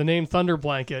announcer, the name Thunder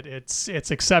Blanket, it's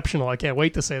exceptional. I can't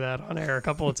wait to say that on air a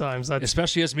couple of times.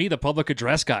 Especially as me, the public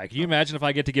address guy. Can you imagine if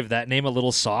I get to give that name a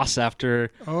little sauce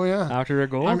after a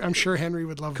goal? I'm sure Henry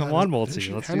would love that. Come on,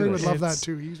 Moulton. Henry would love that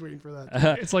too. He's waiting for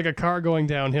that. It's like a car going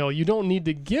downhill. You don't need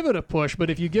to give it a push,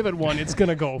 but if you give it one, it's going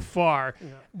to go far. Yeah.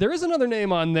 There is another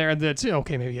name on there that's,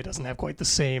 okay, maybe it doesn't have quite the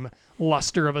same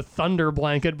luster of a Thunder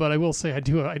Blanket, but I will say I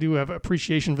do have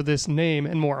appreciation for this name,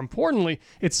 and more importantly,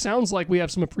 it sounds like we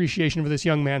have some appreciation for this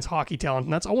young man's hockey talent,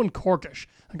 and that's Owen Korkish,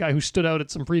 a guy who stood out at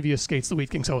some previous skates the Wheat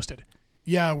Kings hosted.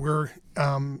 Yeah,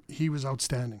 he was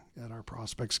outstanding at our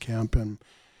prospects camp, and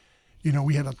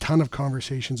we had a ton of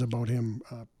conversations about him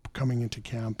coming into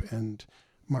camp, and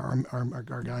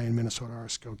our guy in Minnesota, our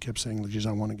scout, kept saying, geez,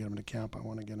 I want to get him to camp.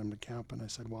 And I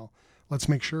said, well, let's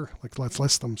make sure, let's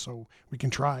list them so we can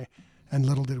try. And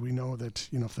little did we know that,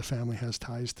 if the family has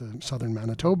ties to southern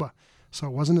Manitoba. So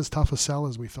it wasn't as tough a sell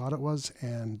as we thought it was.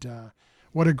 And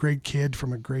what a great kid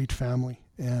from a great family.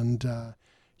 And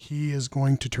he is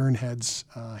going to turn heads.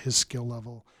 His skill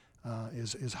level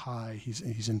is high.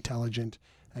 He's intelligent,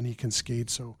 and he can skate.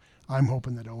 So I'm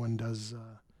hoping that Owen does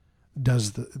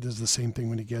the same thing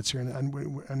when he gets here.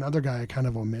 And another guy I kind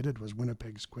of omitted was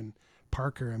Winnipeg's Quinn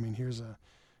Parker. I mean, here's a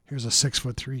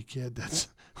 6'3" kid that's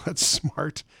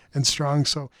smart and strong.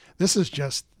 So this is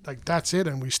just that's it.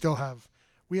 And we still have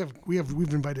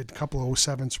we've invited a couple of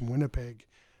 07s from Winnipeg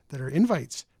that are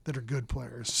invites that are good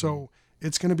players. So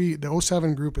it's going to be, the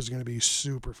 07 group is going to be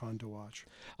super fun to watch.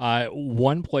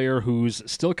 One player who's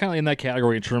still kind of in that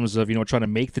category in terms of, trying to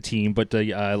make the team, but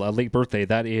a late birthday,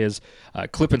 that is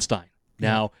Klippenstein.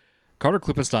 Now, Carter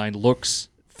Klippenstein looks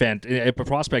at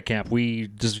prospect camp. We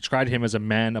described him as a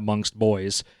man amongst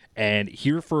boys. And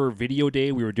here for video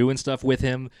day, we were doing stuff with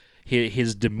him.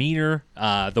 His demeanor,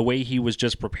 the way he was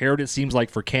just prepared, it seems like,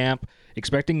 for camp,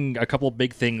 expecting a couple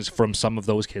big things from some of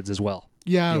those kids as well.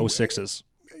 Yeah. The 06s.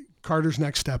 Carter's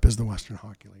next step is the Western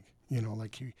Hockey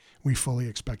League. We fully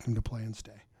expect him to play and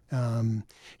stay.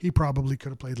 He probably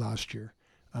could have played last year.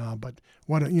 But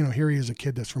here he is, a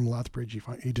kid that's from Lethbridge.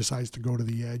 He decides to go to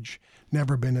the edge,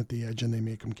 never been at the edge, and they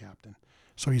make him captain.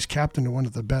 So he's captain to one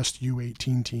of the best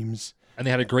U18 teams. And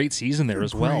they had a great season there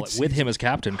as well, with him as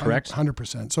captain, correct?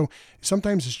 100%. So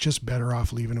sometimes it's just better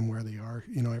off leaving them where they are.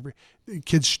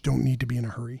 Kids don't need to be in a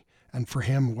hurry. And for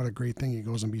him, what a great thing. He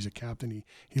goes and he's a captain.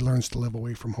 He learns to live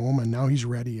away from home, and now he's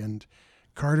ready. And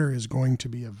Carter is going to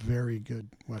be a very good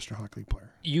Western Hockey League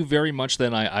player. You very much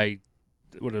then, I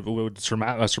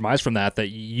surmise from that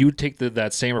you take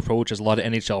that same approach as a lot of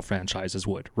NHL franchises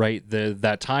would, right?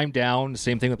 That time down,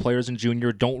 same thing with players in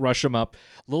junior, don't rush them up.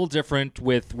 A little different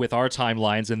with our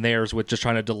timelines and theirs with just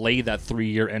trying to delay that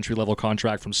 3-year entry-level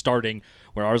contract from starting,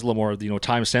 where ours is a little more,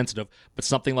 time sensitive. But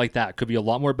something like that could be a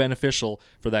lot more beneficial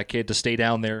for that kid to stay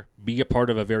down there, be a part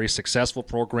of a very successful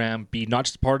program, be not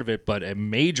just part of it, but a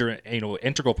major,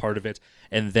 integral part of it,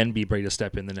 and then be ready to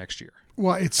step in the next year.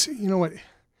 Well, it's,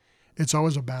 it's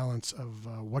always a balance of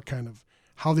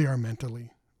how they are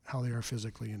mentally, how they are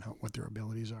physically, and what their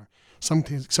abilities are. Some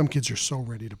kids are so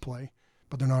ready to play,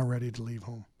 but they're not ready to leave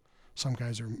home. Some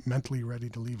guys are mentally ready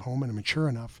to leave home and are mature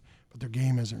enough, but their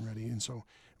game isn't ready. And so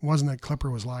it wasn't that Clipper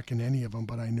was lacking any of them,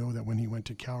 but I know that when he went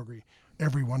to Calgary,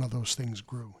 every one of those things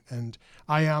grew. And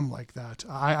I am like that.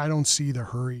 I don't see the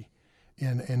hurry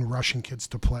in rushing kids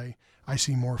to play. I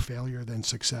see more failure than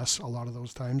success a lot of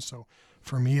those times. So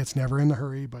for me, it's never in the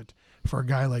hurry, but for a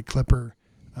guy like Clipper,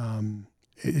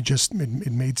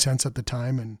 it made sense at the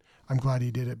time, and I'm glad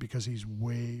he did it because he's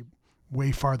way,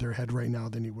 way farther ahead right now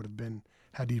than he would have been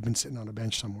had he been sitting on a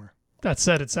bench somewhere. That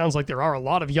said, it sounds like there are a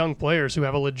lot of young players who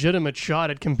have a legitimate shot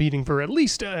at competing for at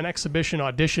least an exhibition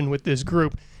audition with this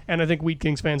group. And I think Wheat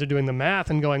Kings fans are doing the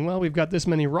math and going, well, we've got this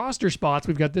many roster spots.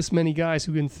 We've got this many guys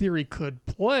who in theory could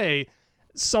play.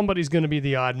 Somebody's going to be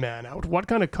the odd man out. What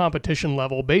kind of competition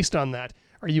level, based on that,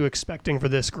 are you expecting for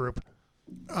this group?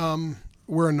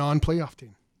 We're a non-playoff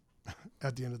team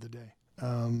at the end of the day.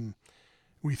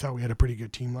 We thought we had a pretty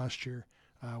good team last year.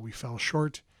 We fell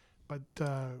short, but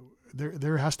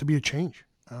there has to be a change.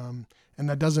 And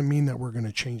that doesn't mean that we're going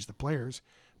to change the players,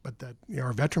 but that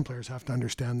our veteran players have to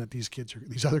understand that these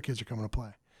other kids are coming to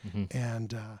play. Mm-hmm.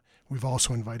 And we've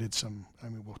also invited some,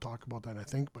 we'll talk about that, I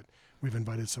think, but we've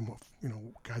invited some,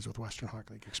 guys with Western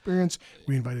Hockey League experience.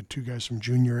 We invited 2 guys from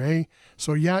Junior A.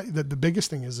 So yeah, the biggest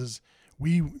thing is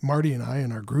Marty and I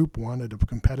and our group wanted a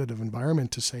competitive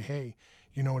environment to say, hey,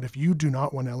 you know what, if you do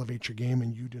not want to elevate your game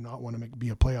and you do not want to be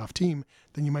a playoff team,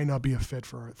 then you might not be a fit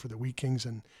for the Wheat Kings,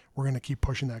 and we're going to keep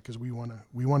pushing that because we want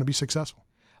to be successful.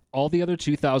 All the other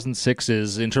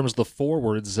 2006s, in terms of the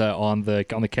forwards on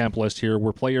the camp list here,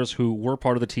 were players who were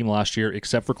part of the team last year,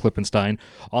 except for Klippenstein.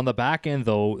 On the back end,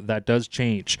 though, that does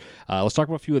change. Let's talk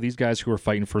about a few of these guys who are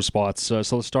fighting for spots. So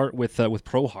let's start with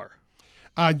Prohar.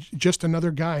 Just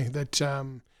another guy that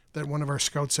one of our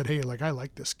scouts said, hey, I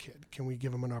like this kid. Can we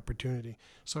give him an opportunity?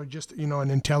 So just,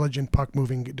 an intelligent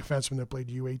puck-moving defenseman that played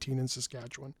U18 in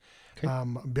Saskatchewan.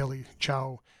 Okay. Billy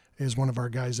Chow is one of our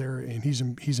guys there, and he's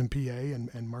in PA,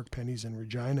 and Mark Penny's in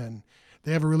Regina, and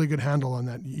they have a really good handle on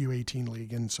that U18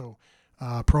 league. And so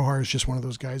Prohar is just one of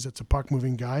those guys that's a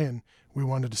puck-moving guy, and we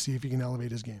wanted to see if he can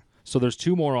elevate his game. So there's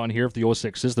 2 more on here of the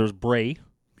 06s. There's Bray.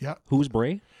 Yeah. Who's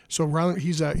Bray? So Ryland,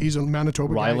 he's a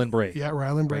Manitoba guy. Ryland Bray. Yeah,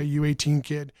 Ryland Bray, right. U18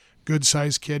 kid,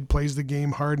 good-sized kid, plays the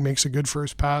game hard, makes a good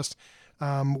first pass.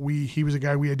 He was a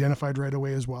guy we identified right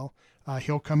away as well.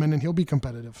 He'll come in and he'll be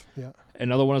competitive. Yeah.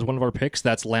 Another one is one of our picks.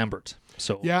 That's Lambert.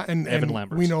 So yeah, and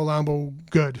Lambert. We know Lambo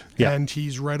good, yeah. And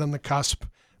he's right on the cusp.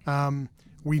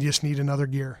 We just need another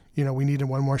gear. We needed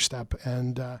one more step,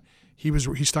 and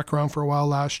he stuck around for a while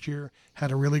last year.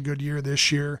 Had a really good year this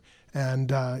year, and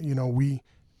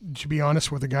to be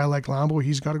honest, with a guy like Lambo,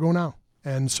 he's got to go now,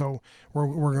 and so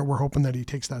we're hoping that he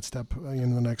takes that step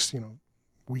in the next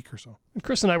week or so.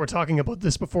 Chris and I were talking about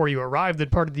this before you arrived,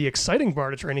 that part of the exciting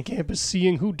part of training camp is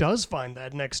seeing who does find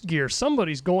that next gear.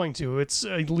 Somebody's going to. It's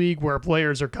a league where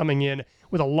players are coming in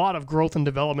with a lot of growth and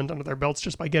development under their belts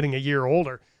just by getting a year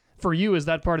older. For you, is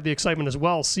that part of the excitement as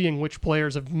well, seeing which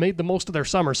players have made the most of their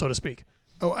summer, so to speak?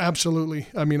 Oh, absolutely.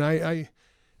 I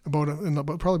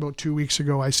probably about 2 weeks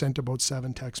ago, I sent about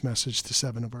 7 text messages to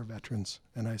 7 of our veterans,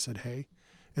 and I said, hey,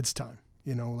 it's time.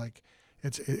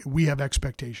 We have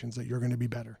expectations that you're going to be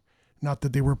better. Not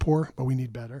that they were poor, but we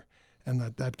need better, and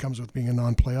that comes with being a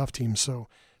non-playoff team. So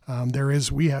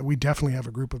we definitely have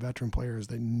a group of veteran players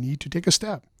that need to take a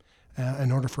step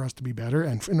in order for us to be better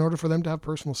and in order for them to have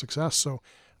personal success. So,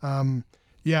 I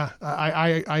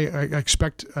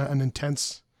expect an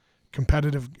intense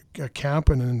competitive camp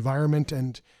and an environment,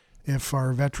 and if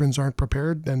our veterans aren't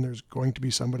prepared, then there's going to be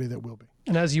somebody that will be.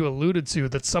 And as you alluded to,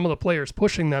 that some of the players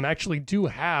pushing them actually do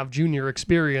have junior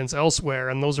experience elsewhere,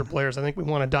 and those are players I think we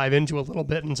want to dive into a little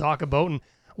bit and talk about. And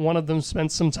one of them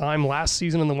spent some time last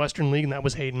season in the Western League, and that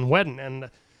was Hayden Wedden. And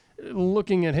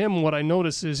looking at him, what I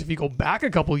noticed is if you go back a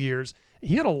couple years,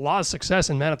 he had a lot of success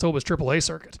in Manitoba's AAA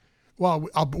circuit. Well,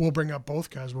 we'll bring up both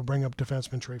guys. We'll bring up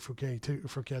defenseman Trey Fouquet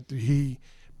too.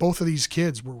 Both of these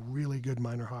kids were really good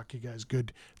minor hockey guys.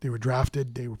 Good. They were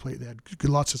drafted. They had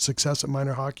lots of success at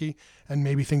minor hockey, and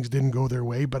maybe things didn't go their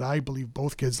way. But I believe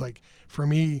both kids, for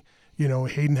me,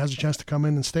 Hayden has a chance to come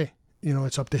in and stay.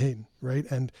 It's up to Hayden, right?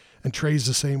 And Trey's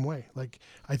the same way. Like,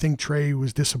 I think Trey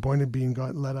was disappointed being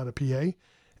let out of PA.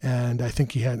 And I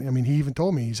think he even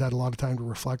told me he's had a lot of time to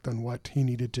reflect on what he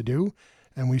needed to do.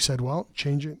 And we said, well,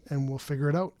 change it and we'll figure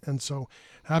it out. And so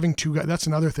having two guys, that's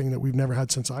another thing that we've never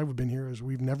had since I've been here, is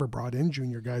we've never brought in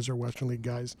junior guys or Western League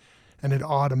guys. And it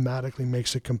automatically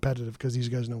makes it competitive because these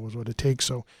guys know what it takes.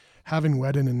 So having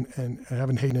Wedden and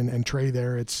having Hayden and Trey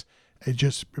there, it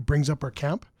brings up our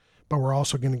camp. But we're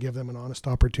also going to give them an honest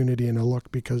opportunity and a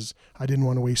look, because I didn't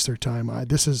want to waste their time.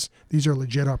 These are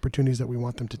legit opportunities that we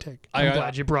want them to take. I'm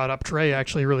glad you brought up Trey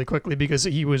actually really quickly, because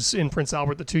he was in Prince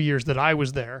Albert the 2 years that I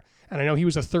was there. And I know he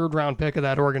was a third-round pick of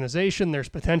that organization. There's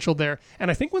potential there. And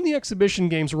I think when the exhibition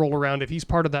games roll around, if he's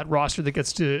part of that roster that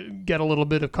gets to get a little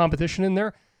bit of competition in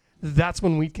there, that's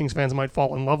when Wheat Kings fans might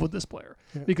fall in love with this player.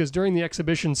 Yeah. Because during the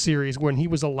exhibition series, when he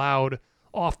was allowed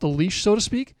off the leash, so to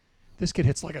speak, this kid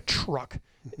hits like a truck.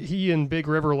 He and Big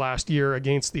River last year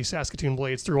against the Saskatoon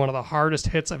Blades threw one of the hardest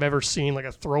hits I've ever seen, like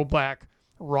a throwback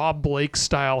Rob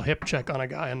Blake-style hip check on a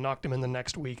guy, and knocked him in the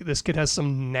next week. This kid has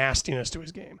some nastiness to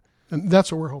his game. And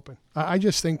that's what we're hoping. I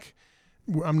just think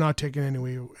I'm not taking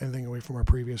anything away from our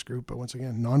previous group, but once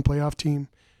again, non-playoff team,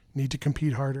 need to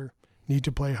compete harder, need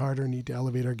to play harder, need to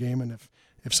elevate our game, and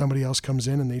if somebody else comes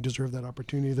in and they deserve that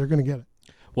opportunity, they're going to get it.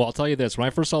 Well, I'll tell you this. When I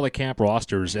first saw the camp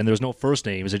rosters, and there was no first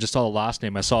names, I just saw the last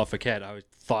name. I saw Fouquet. I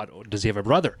thought, does he have a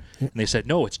brother? And they said,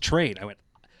 no, it's Trey. I went,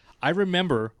 I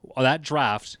remember that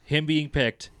draft, him being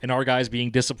picked, and our guys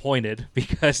being disappointed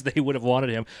because they would have wanted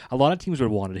him. A lot of teams would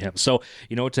have wanted him. So,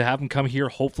 to have him come here,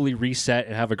 hopefully reset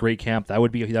and have a great camp, that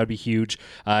would be huge.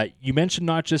 You mentioned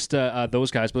not just those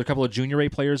guys, but a couple of junior A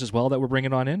players as well that we're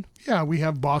bringing on in. Yeah, we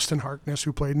have Boston Harkness,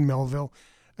 who played in Melville.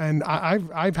 And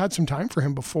I've had some time for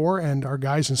him before, and our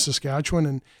guys in Saskatchewan,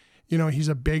 and he's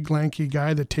a big, lanky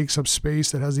guy that takes up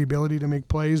space, that has the ability to make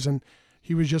plays, and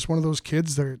he was just one of those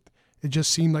kids that it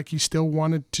just seemed like he still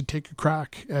wanted to take a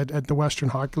crack at the Western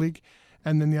Hockey League.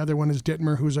 And then the other one is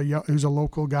Dittmer, who's a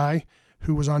local guy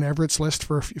who was on Everett's list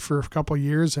for a couple of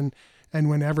years, and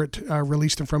when Everett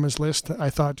released him from his list,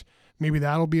 I thought maybe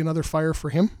that'll be another fire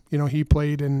for him. He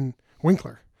played in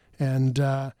Winkler, and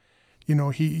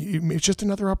it's just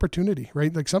another opportunity,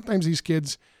 right? Like, sometimes these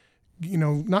kids,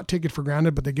 not take it for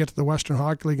granted, but they get to the Western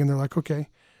Hockey League and they're like, okay.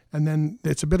 And then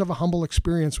it's a bit of a humble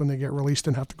experience when they get released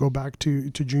and have to go back to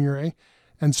Junior A.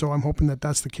 And so I'm hoping that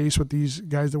that's the case with these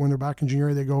guys, that when they're back in Junior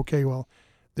A, they go, okay, well,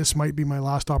 this might be my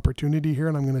last opportunity here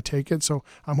and I'm going to take it. So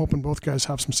I'm hoping both guys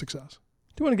have some success.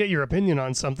 I do want to get your opinion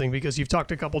on something, because you've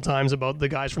talked a couple times about the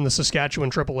guys from the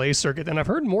Saskatchewan AAA circuit, and I've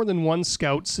heard more than one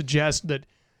scout suggest that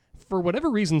for whatever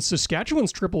reason,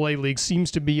 Saskatchewan's AAA league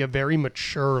seems to be a very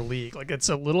mature league. Like, it's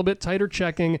a little bit tighter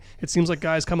checking. It seems like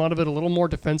guys come out of it a little more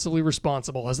defensively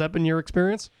responsible. Has that been your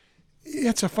experience?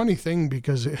 It's a funny thing,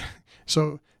 because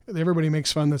so everybody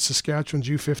makes fun that Saskatchewan's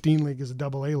U15 league is a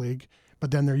AA league,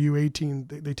 but then their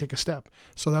U18, they take a step.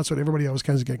 So that's what everybody always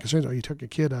kind of get concerned. Oh, you took a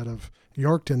kid out of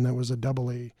Yorkton that was a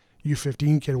AA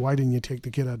U15 kid. Why didn't you take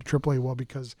the kid out of AAA? Well,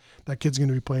 because that kid's going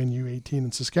to be playing U18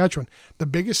 in Saskatchewan. The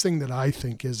biggest thing that I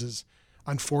think is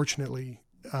unfortunately,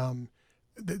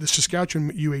 the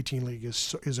Saskatchewan U18 league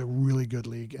is a really good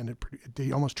league, and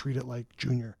they almost treat it like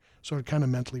junior. So it kind of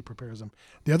mentally prepares them.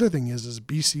 The other thing is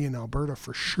BC and Alberta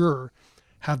for sure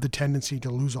have the tendency to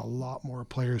lose a lot more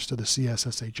players to the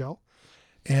CSSHL.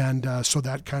 And so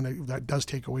that does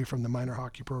take away from the minor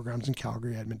hockey programs in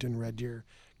Calgary, Edmonton, Red Deer,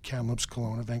 Kamloops,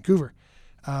 Kelowna, Vancouver.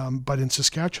 But in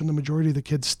Saskatchewan, the majority of the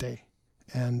kids stay.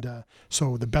 And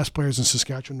so the best players in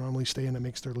Saskatchewan normally stay, and it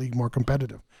makes their league more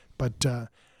competitive. But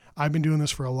I've been doing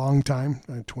this for a long time,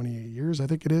 28 years, I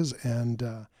think it is.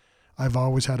 And I've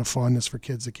always had a fondness for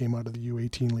kids that came out of the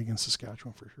U18 league in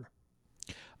Saskatchewan, for sure.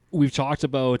 We've talked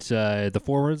about the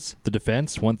forwards, the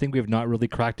defense. One thing we have not really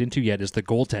cracked into yet is the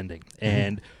goaltending.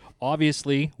 And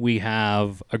obviously, we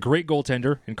have a great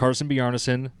goaltender in Carson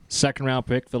Bjarnason, second-round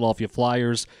pick, Philadelphia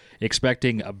Flyers,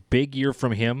 expecting a big year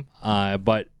from him.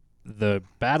 But the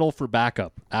battle for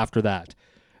backup after that,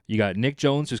 you got Nick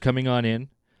Jones, who's coming on in,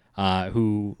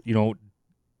 who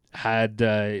had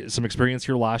some experience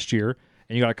here last year.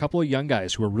 And you got a couple of young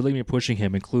guys who are really been pushing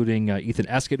him, including Ethan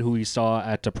Eskett, who we saw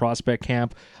at Prospect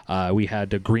Camp. We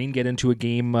had Green get into a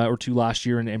game or two last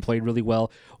year and played really well.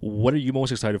 What are you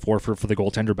most excited for the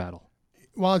goaltender battle?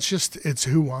 Well, it's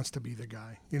who wants to be the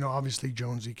guy. Obviously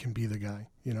Jonesy can be the guy.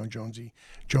 Jonesy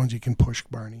can push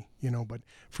Barney. But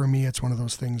for me, it's one of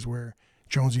those things where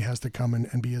Jonesy has to come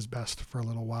and be his best for a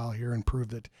little while here and prove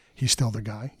that he's still the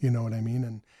guy. You know what I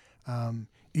mean? And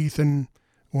Ethan,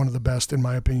 one of the best, in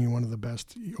my opinion, one of the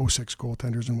best 06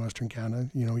 goaltenders in Western Canada.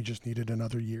 He just needed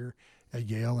another year at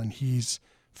Yale, and he's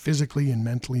physically and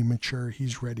mentally mature.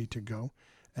 He's ready to go,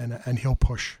 and he'll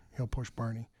push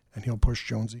Barney, and he'll push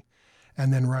Jonesy.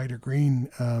 And then Ryder Green,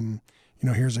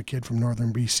 here's a kid from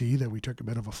northern BC that we took a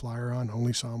bit of a flyer on,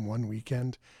 only saw him one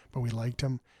weekend, but we liked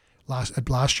him.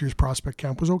 Last year's prospect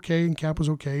camp was okay,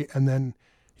 and then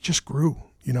he just grew.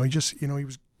 He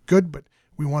was good, but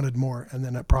we wanted more. And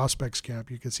then at prospects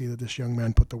camp, you could see that this young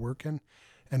man put the work in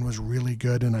and was really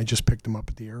good, and I just picked him up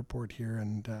at the airport here,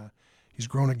 and he's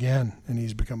grown again, and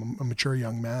he's become a mature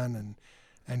young man,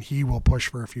 and he will push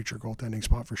for a future goaltending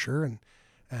spot for sure.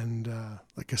 And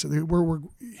like I said,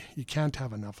 you can't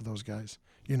have enough of those guys.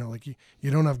 You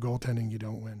don't have goaltending, you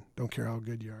don't win. Don't care how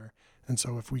good you are. And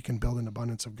so if we can build an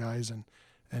abundance of guys and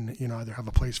either have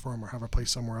a place for them or have a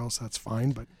place somewhere else, that's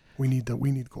fine. But we need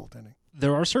goaltending.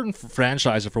 There are certain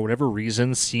franchises that, for whatever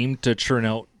reason, seem to churn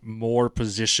out more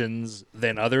positions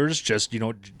than others, just,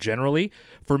 generally.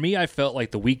 For me, I felt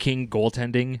like the Wheat King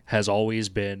goaltending has always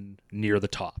been near the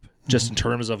top, just in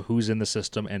terms of who's in the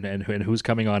system and who's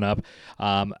coming on up.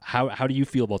 How do you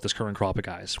feel about this current crop of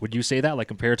guys? Would you say that, like,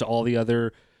 compared to all the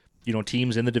other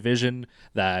teams in the division,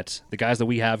 that the guys that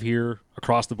we have here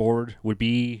across the board would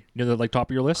be near the top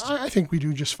of your list? I think we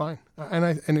do just fine.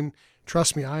 And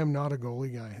trust me, I am not a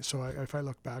goalie guy. So if I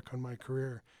look back on my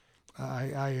career,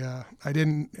 I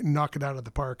didn't knock it out of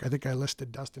the park. I think I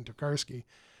listed Dustin Tokarski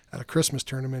at a Christmas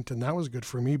tournament, and that was good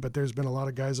for me. But there's been a lot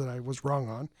of guys that I was wrong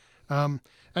on.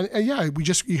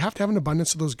 You have to have an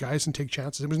abundance of those guys and take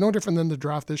chances. It was no different than the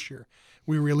draft this year.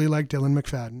 We really liked Dylan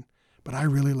McFadden, but I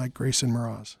really like Grayson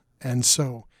Mraz. And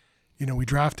so, we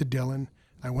drafted Dylan.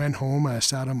 I went home, I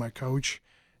sat on my couch,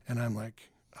 and I'm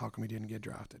like, how come he didn't get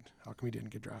drafted? I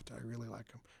really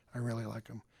like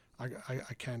him.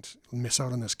 I can't miss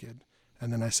out on this kid.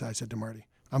 And then I said to Marty,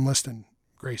 I'm listing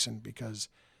Grayson because,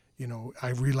 I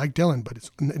really like Dylan, but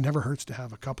it never hurts to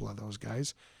have a couple of those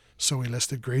guys. So we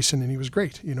listed Grayson, and he was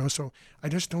great, So I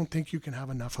just don't think you can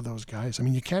have enough of those guys. I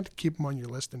mean, you can't keep them on your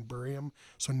list and bury them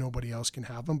so nobody else can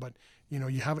have them. But you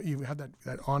have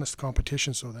that honest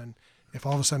competition. So then, if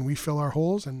all of a sudden we fill our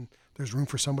holes and there's room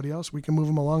for somebody else, we can move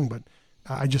them along. But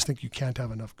I just think you can't have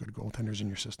enough good goaltenders in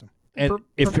your system. And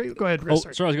go ahead, Chris. I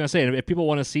was going to say, if people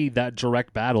want to see that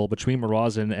direct battle between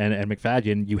Mraz and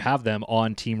McFadden, you have them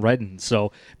on Team Redden,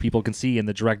 so people can see in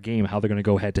the direct game how they're going to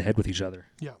go head to head with each other.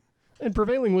 Yeah. And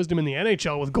prevailing wisdom in the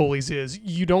NHL with goalies is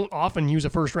you don't often use a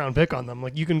first-round pick on them.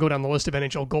 Like, you can go down the list of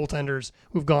NHL goaltenders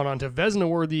who've gone on to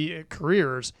Vezina-worthy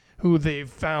careers who they've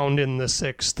found in the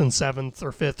 6th and 7th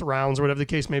or 5th rounds or whatever the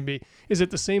case may be. Is it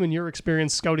the same in your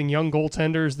experience scouting young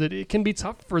goaltenders that it can be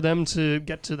tough for them to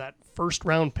get to that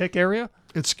first-round pick area?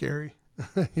 It's scary.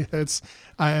 I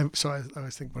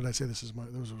always think, what did I say? This was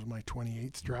my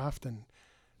 28th draft, and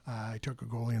I took a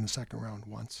goalie in the second round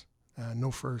once.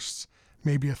 No firsts.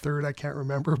 Maybe a third, I can't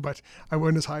remember, but I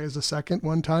went as high as a second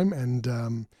one time.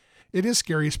 And it is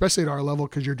scary, especially at our level,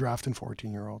 because you're drafting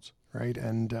 14-year-olds, right?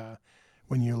 And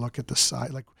when you look at the side,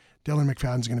 like Dylan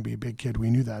McFadden's going to be a big kid. We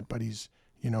knew that, but he's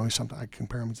something, I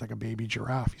compare him, he's like a baby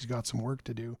giraffe. He's got some work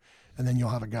to do. And then you'll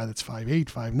have a guy that's 5'8",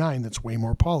 5'9", that's way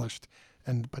more polished.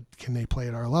 But can they play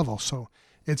at our level? So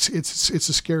it's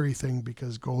a scary thing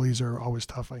because goalies are always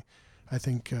tough. I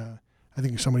think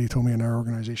somebody told me in our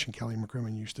organization, Kelly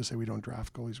McCrimmon used to say we don't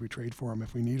draft goalies, we trade for them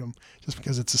if we need them, just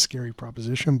because it's a scary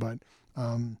proposition. But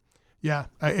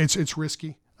it's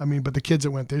risky. I mean, but the kids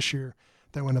that went this year,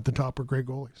 that went at the top, were great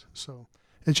goalies. So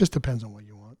it just depends on what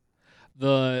you want.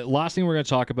 The last thing we're going to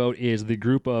talk about is the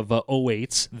group of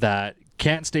 08s that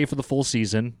can't stay for the full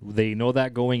season. They know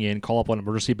that going in, call up on an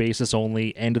emergency basis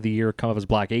only, end of the year, come up as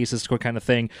Black Aces kind of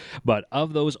thing. But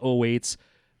of those 08s,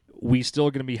 we still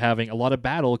going to be having a lot of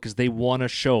battle because they want to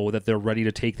show that they're ready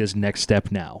to take this next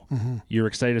step now. Mm-hmm. You're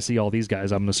excited to see all these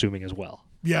guys, I'm assuming, as well.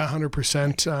 Yeah,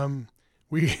 100%.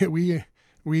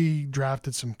 We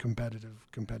drafted some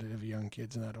competitive young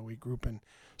kids in that 08 group, and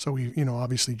so we,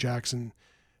 obviously Jackson's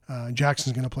going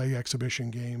to play exhibition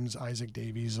games. Isaac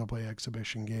Davies will play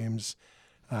exhibition games.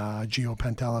 Gio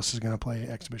Pantelis is going to play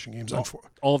exhibition games.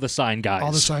 All the signed guys.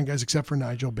 All the signed guys except for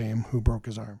Nigel Boehm, who broke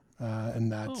his arm,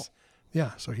 and that's. Oh.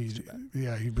 Yeah, so he's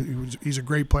a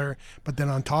great player. But then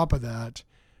on top of that,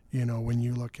 when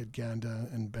you look at Ganda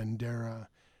and Bandera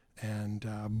and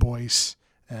Boyce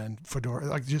and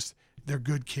Fedora, they're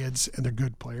good kids and they're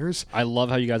good players. I love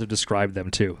how you guys have described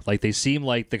them too. Like, they seem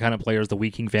like the kind of players the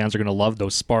Wheat King fans are going to love.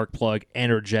 Those spark plug,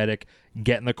 energetic,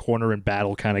 get in the corner and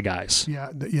battle kind of guys.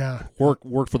 Yeah.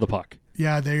 Work for the puck.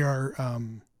 Yeah, they are.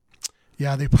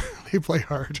 They play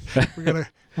hard.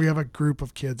 We have a group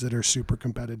of kids that are super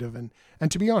competitive, and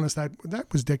to be honest, that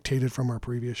was dictated from our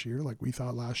previous year. Like, we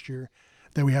thought last year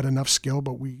that we had enough skill,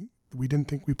 but we we didn't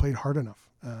think we played hard enough.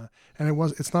 And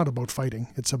it's not about fighting.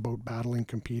 It's about battling,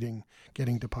 competing,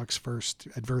 getting to pucks first,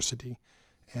 adversity.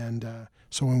 And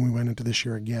so when we went into this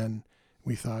year again,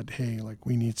 we thought, hey, like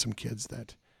we need some kids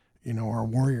that, are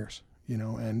warriors,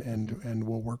 and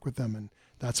we'll work with them. And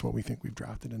that's what we think we've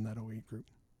drafted in that 08 group.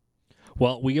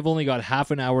 Well, we have only got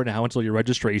half an hour now until your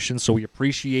registration, so we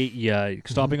appreciate you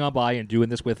stopping on by and doing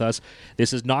this with us.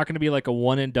 This is not going to be like a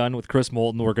one and done with Chris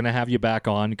Moulton. We're going to have you back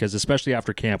on because especially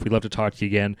after camp, we'd love to talk to you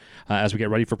again as we get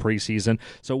ready for preseason.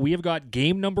 So we have got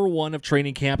game number 1 of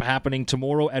training camp happening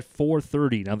tomorrow at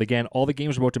 4:30. Now, again, all the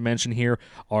games we're about to mention here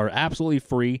are absolutely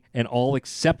free, and all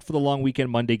except for the long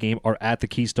weekend Monday game are at the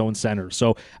Keystone Center.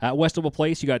 So at Westable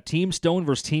Place, you got Team Stone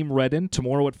versus Team Redden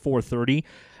tomorrow at 4:30.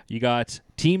 You got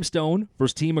Team Stone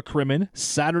versus Team McCrimmon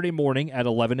Saturday morning at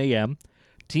 11 a.m.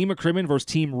 Team McCrimmon versus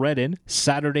Team Redden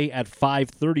Saturday at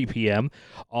 5:30 p.m.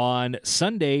 On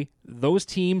Sunday, those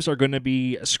teams are going to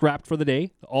be scrapped for the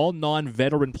day, all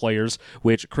non-veteran players,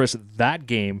 which, Chris, that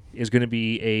game is going to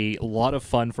be a lot of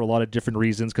fun for a lot of different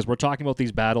reasons because we're talking about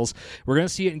these battles. We're going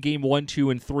to see it in game 1,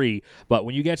 2, and 3, but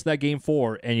when you get to that game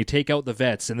 4 and you take out the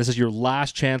vets, and this is your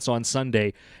last chance on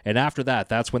Sunday, and after that,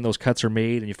 that's when those cuts are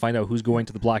made and you find out who's going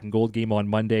to the black and gold game on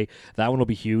Monday. That one will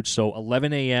be huge. So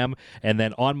 11 a.m., and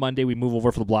then on Monday, we move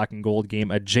over for the black and gold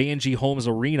game at J&G Homes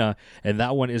Arena, and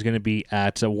that one is going to be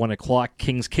at 1 o'clock.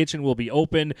 King's Kitchen will be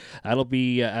open. That'll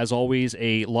be, as always,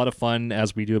 a lot of fun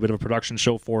as we do a bit of a production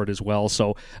show for it as well.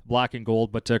 So black and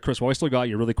gold. But Chris, while I still got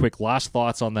you, really quick last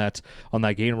thoughts on that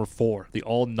game number 4, the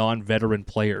all non-veteran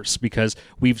players, because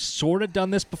we've sort of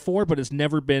done this before, but it's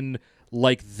never been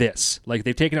like this. Like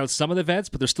they've taken out some of the vets,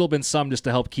 but there's still been some just to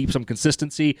help keep some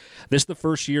consistency. This is the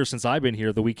first year since I've been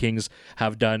here the Wheat Kings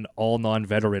have done all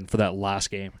non-veteran for that last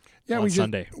game. Yeah, on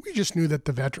Sunday. We just knew that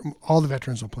all the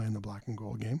veterans will play in the black and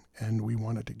gold game, and we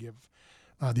wanted to give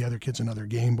the other kids another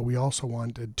game, but we also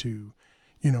wanted to,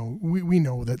 we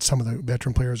know that some of the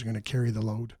veteran players are going to carry the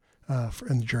load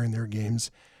during their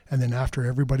games, and then after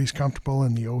everybody's comfortable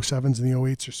and the 07s and the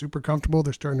 08s are super comfortable,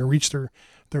 they're starting to reach their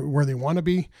where they want to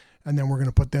be, and then we're going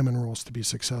to put them in roles to be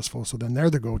successful. So then they're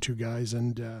the go-to guys,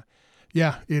 and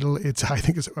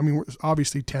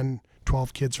obviously 10,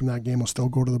 12 kids from that game will still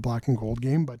go to the black and gold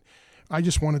game, but I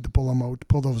just wanted to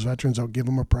pull those veterans out, give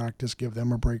them a practice, give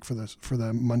them a break for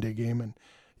the Monday game, and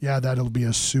that'll be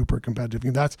a super competitive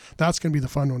game. That's going to be the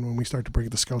fun one when we start to break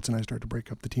the scouts and I start to break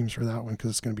up the teams for that one because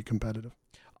it's going to be competitive.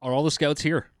 Are all the scouts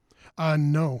here?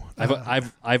 No.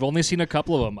 I've only seen a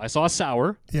couple of them. I saw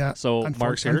Sauer. Yeah. So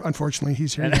Mark's here. Unfortunately,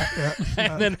 he's here.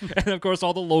 And of course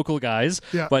all the local guys.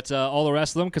 Yeah. But all the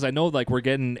rest of them, because I know we're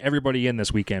getting everybody in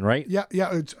this weekend, right? Yeah.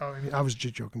 I was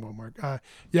just joking about Mark.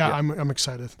 I'm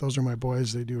excited. Those are my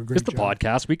boys. They do a great job. It's the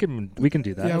podcast. We can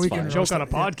do that. Yeah, That's we fine. can Joke on a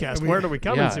podcast. Where do we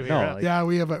come into here? No,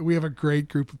 we have a great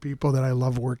group of people that I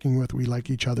love working with. We like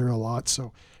each other a lot.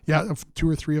 So 2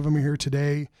 or 3 of them are here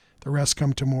today. The rest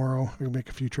come tomorrow. We'll make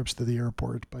a few trips to the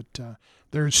airport, but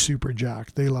they're super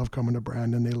jacked. They love coming to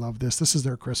Brandon. They love this. This is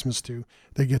their Christmas too.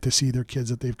 They get to see their kids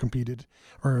that they've competed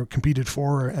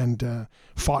for and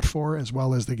fought for, as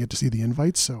well as they get to see the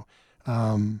invites. So,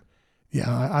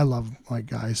 I love my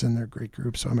guys and they're a great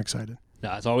group. So I'm excited.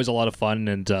 Yeah, it's always a lot of fun,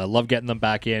 and love getting them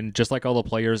back in. Just like all the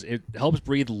players, it helps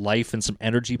breathe life and some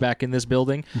energy back in this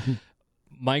building. Mm-hmm.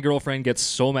 My girlfriend gets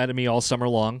so mad at me all summer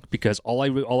long because all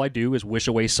I do is wish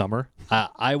away summer.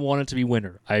 I want it to be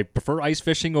winter. I prefer ice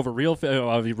fishing over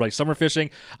like summer fishing.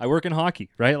 I work in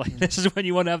hockey, right? Like this is when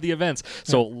you want to have the events.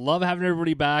 So love having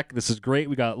everybody back. This is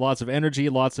great. We got lots of energy,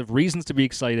 lots of reasons to be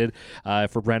excited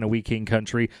for Brandon Wheat King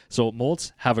country. So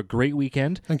Moltz, have a great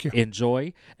weekend. Thank you.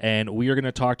 Enjoy, and we are going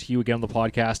to talk to you again on the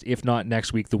podcast. If not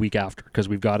next week, the week after, because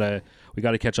we got to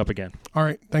catch up again. All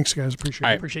right. Thanks, guys. Appreciate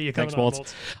it. Appreciate you coming Thanks,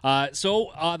 on, Moltz. So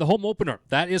the home opener,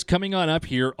 that is coming on up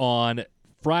here on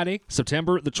Friday,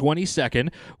 September the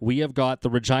 22nd. We have got the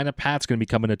Regina Pats going to be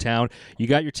coming to town. You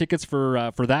got your tickets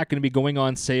for that going to be going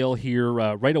on sale here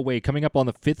right away. Coming up on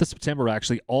the 5th of September,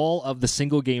 actually, all of the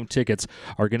single game tickets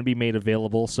are going to be made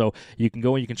available, so you can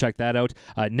go and you can check that out.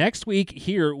 Next week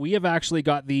here, we have actually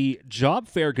got the job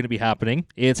fair going to be happening.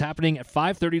 It's happening at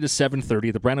 5:30 to 7:30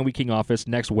 at the Brandon Wheat King office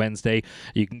next Wednesday.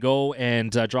 You can go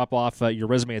and drop off your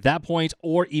resume at that point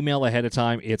or email ahead of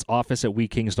time. It's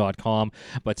office@wheatkings.com.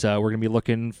 But we're going to be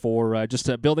looking for just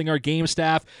building our game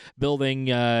staff, building,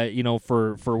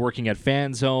 for working at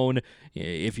Fan Zone.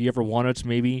 If you ever wanted to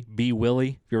maybe be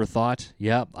Willie, if you ever thought,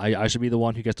 I should be the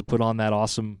one who gets to put on that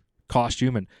awesome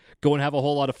costume and go and have a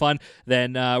whole lot of fun,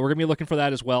 then we're going to be looking for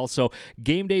that as well. So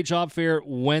game day job fair,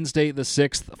 Wednesday the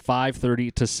 6th,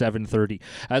 5:30 to 7:30.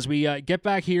 As we get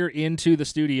back here into the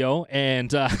studio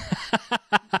and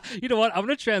You know what? I'm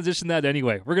going to transition that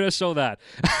anyway. We're going to show that.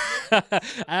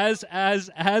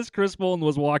 as Chris Moulton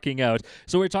was walking out.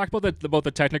 So we talked about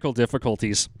the technical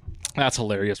difficulties. That's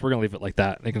hilarious. We're going to leave it like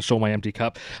that. They can show my empty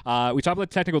cup. We talked about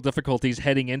the technical difficulties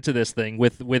heading into this thing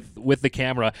with the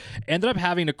camera. Ended up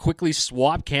having to quickly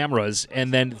swap cameras,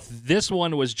 and then this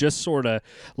one was just sort of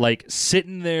like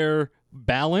sitting there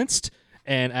balanced.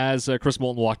 And as Chris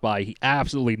Moulton walked by, he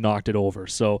absolutely knocked it over.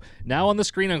 So now on the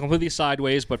screen, I'm completely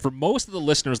sideways. But for most of the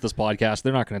listeners of this podcast,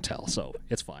 they're not going to tell, so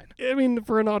it's fine. I mean,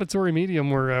 for an auditory medium,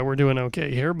 we're doing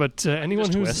okay here. But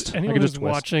anyone who's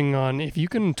watching on, if you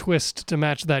can twist to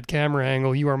match that camera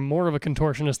angle, you are more of a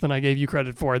contortionist than I gave you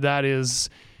credit for. That is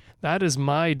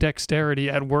my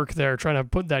dexterity at work there, trying to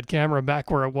put that camera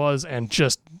back where it was and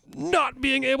just not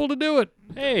being able to do it.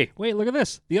 Hey, wait, look at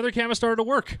this. The other camera started to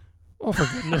work. Oh, for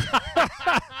goodness.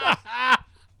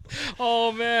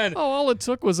 Oh, man. Oh, all it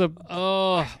took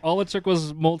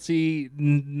was Multi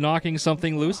knocking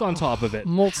something loose on top of it.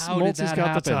 Multi's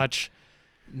got the touch.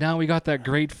 Now we got that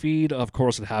great feed. Of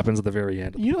course, it happens at the very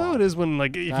end. You know how it is when,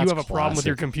 like, if you have a problem with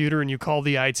your computer and you call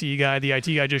the IT guy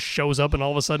just shows up and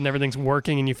all of a sudden everything's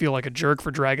working and you feel like a jerk for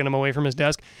dragging him away from his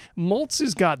desk. Multz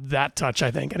has got that touch,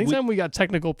 I think. Anytime we got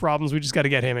technical problems, we just got to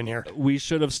get him in here. We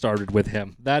should have started with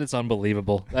him. That is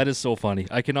unbelievable. That is so funny.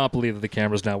 I cannot believe that the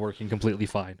camera's now working completely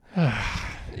fine.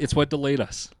 It's what delayed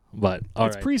us. But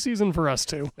it's preseason for us,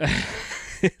 too.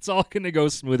 It's all going to go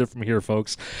smoother from here,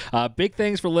 folks. Big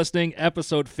thanks for listening.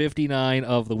 Episode 59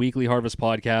 of the Weekly Harvest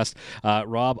Podcast.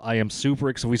 Rob, I am super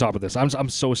excited. We talked about this. I'm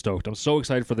so stoked. I'm so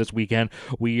excited for this weekend.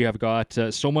 We have got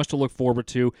so much to look forward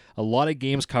to. A lot of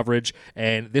games coverage.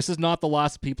 And this is not the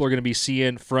last people are going to be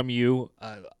seeing from you.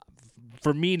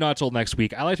 For me, not till next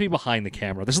week. I like to be behind the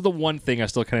camera. This is the one thing I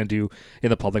still kind of do in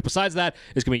the public. Besides that,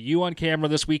 it's going to be you on camera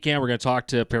this weekend. We're going to talk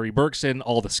to Perry Berkson,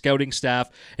 all the scouting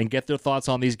staff, and get their thoughts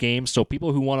on these games so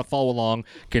people who want to follow along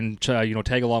can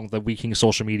tag along with the Wheat Kings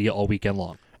social media all weekend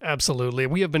long. Absolutely.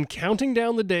 We have been counting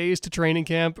down the days to training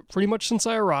camp pretty much since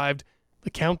I arrived. The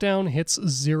countdown hits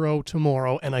 0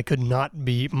 tomorrow, and I could not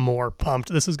be more pumped.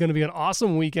 This is going to be an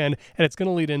awesome weekend, and it's going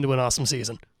to lead into an awesome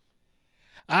season.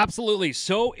 Absolutely.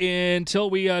 So until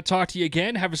we talk to you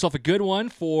again, have yourself a good one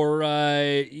for,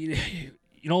 the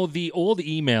old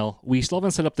email. We still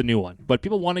haven't set up the new one, but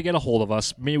people want to get a hold of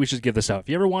us. Maybe we should give this out. If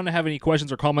you ever want to have any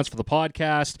questions or comments for the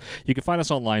podcast, you can find us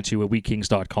online too at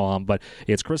wheatkings.com, but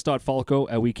it's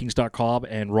chris.falko at wheatkings.com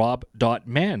and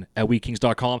rob.man at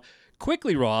wheatkings.com.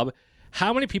 Quickly, Rob,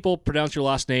 how many people pronounce your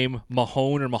last name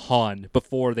Mahone or Mahan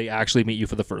before they actually meet you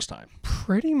for the first time?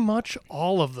 Pretty much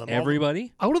all of them.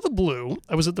 Everybody? Out of the blue,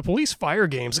 I was at the police fire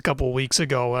games a couple of weeks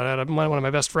ago. And one of my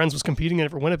best friends was competing in it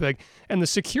for Winnipeg, and the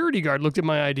security guard looked at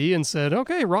my ID and said,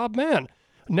 "Okay, Rob, man,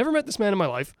 never met this man in my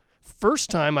life. First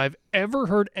time I've ever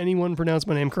heard anyone pronounce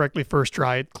my name correctly first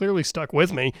try. It clearly stuck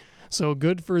with me. So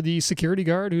good for the security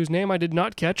guard whose name I did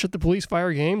not catch at the police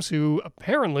fire games, who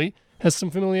apparently has some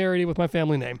familiarity with my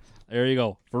family name." There you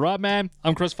go. For Rob, man,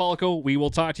 I'm Chris Falko. We will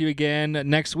talk to you again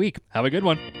next week. Have a good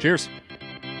one. Cheers.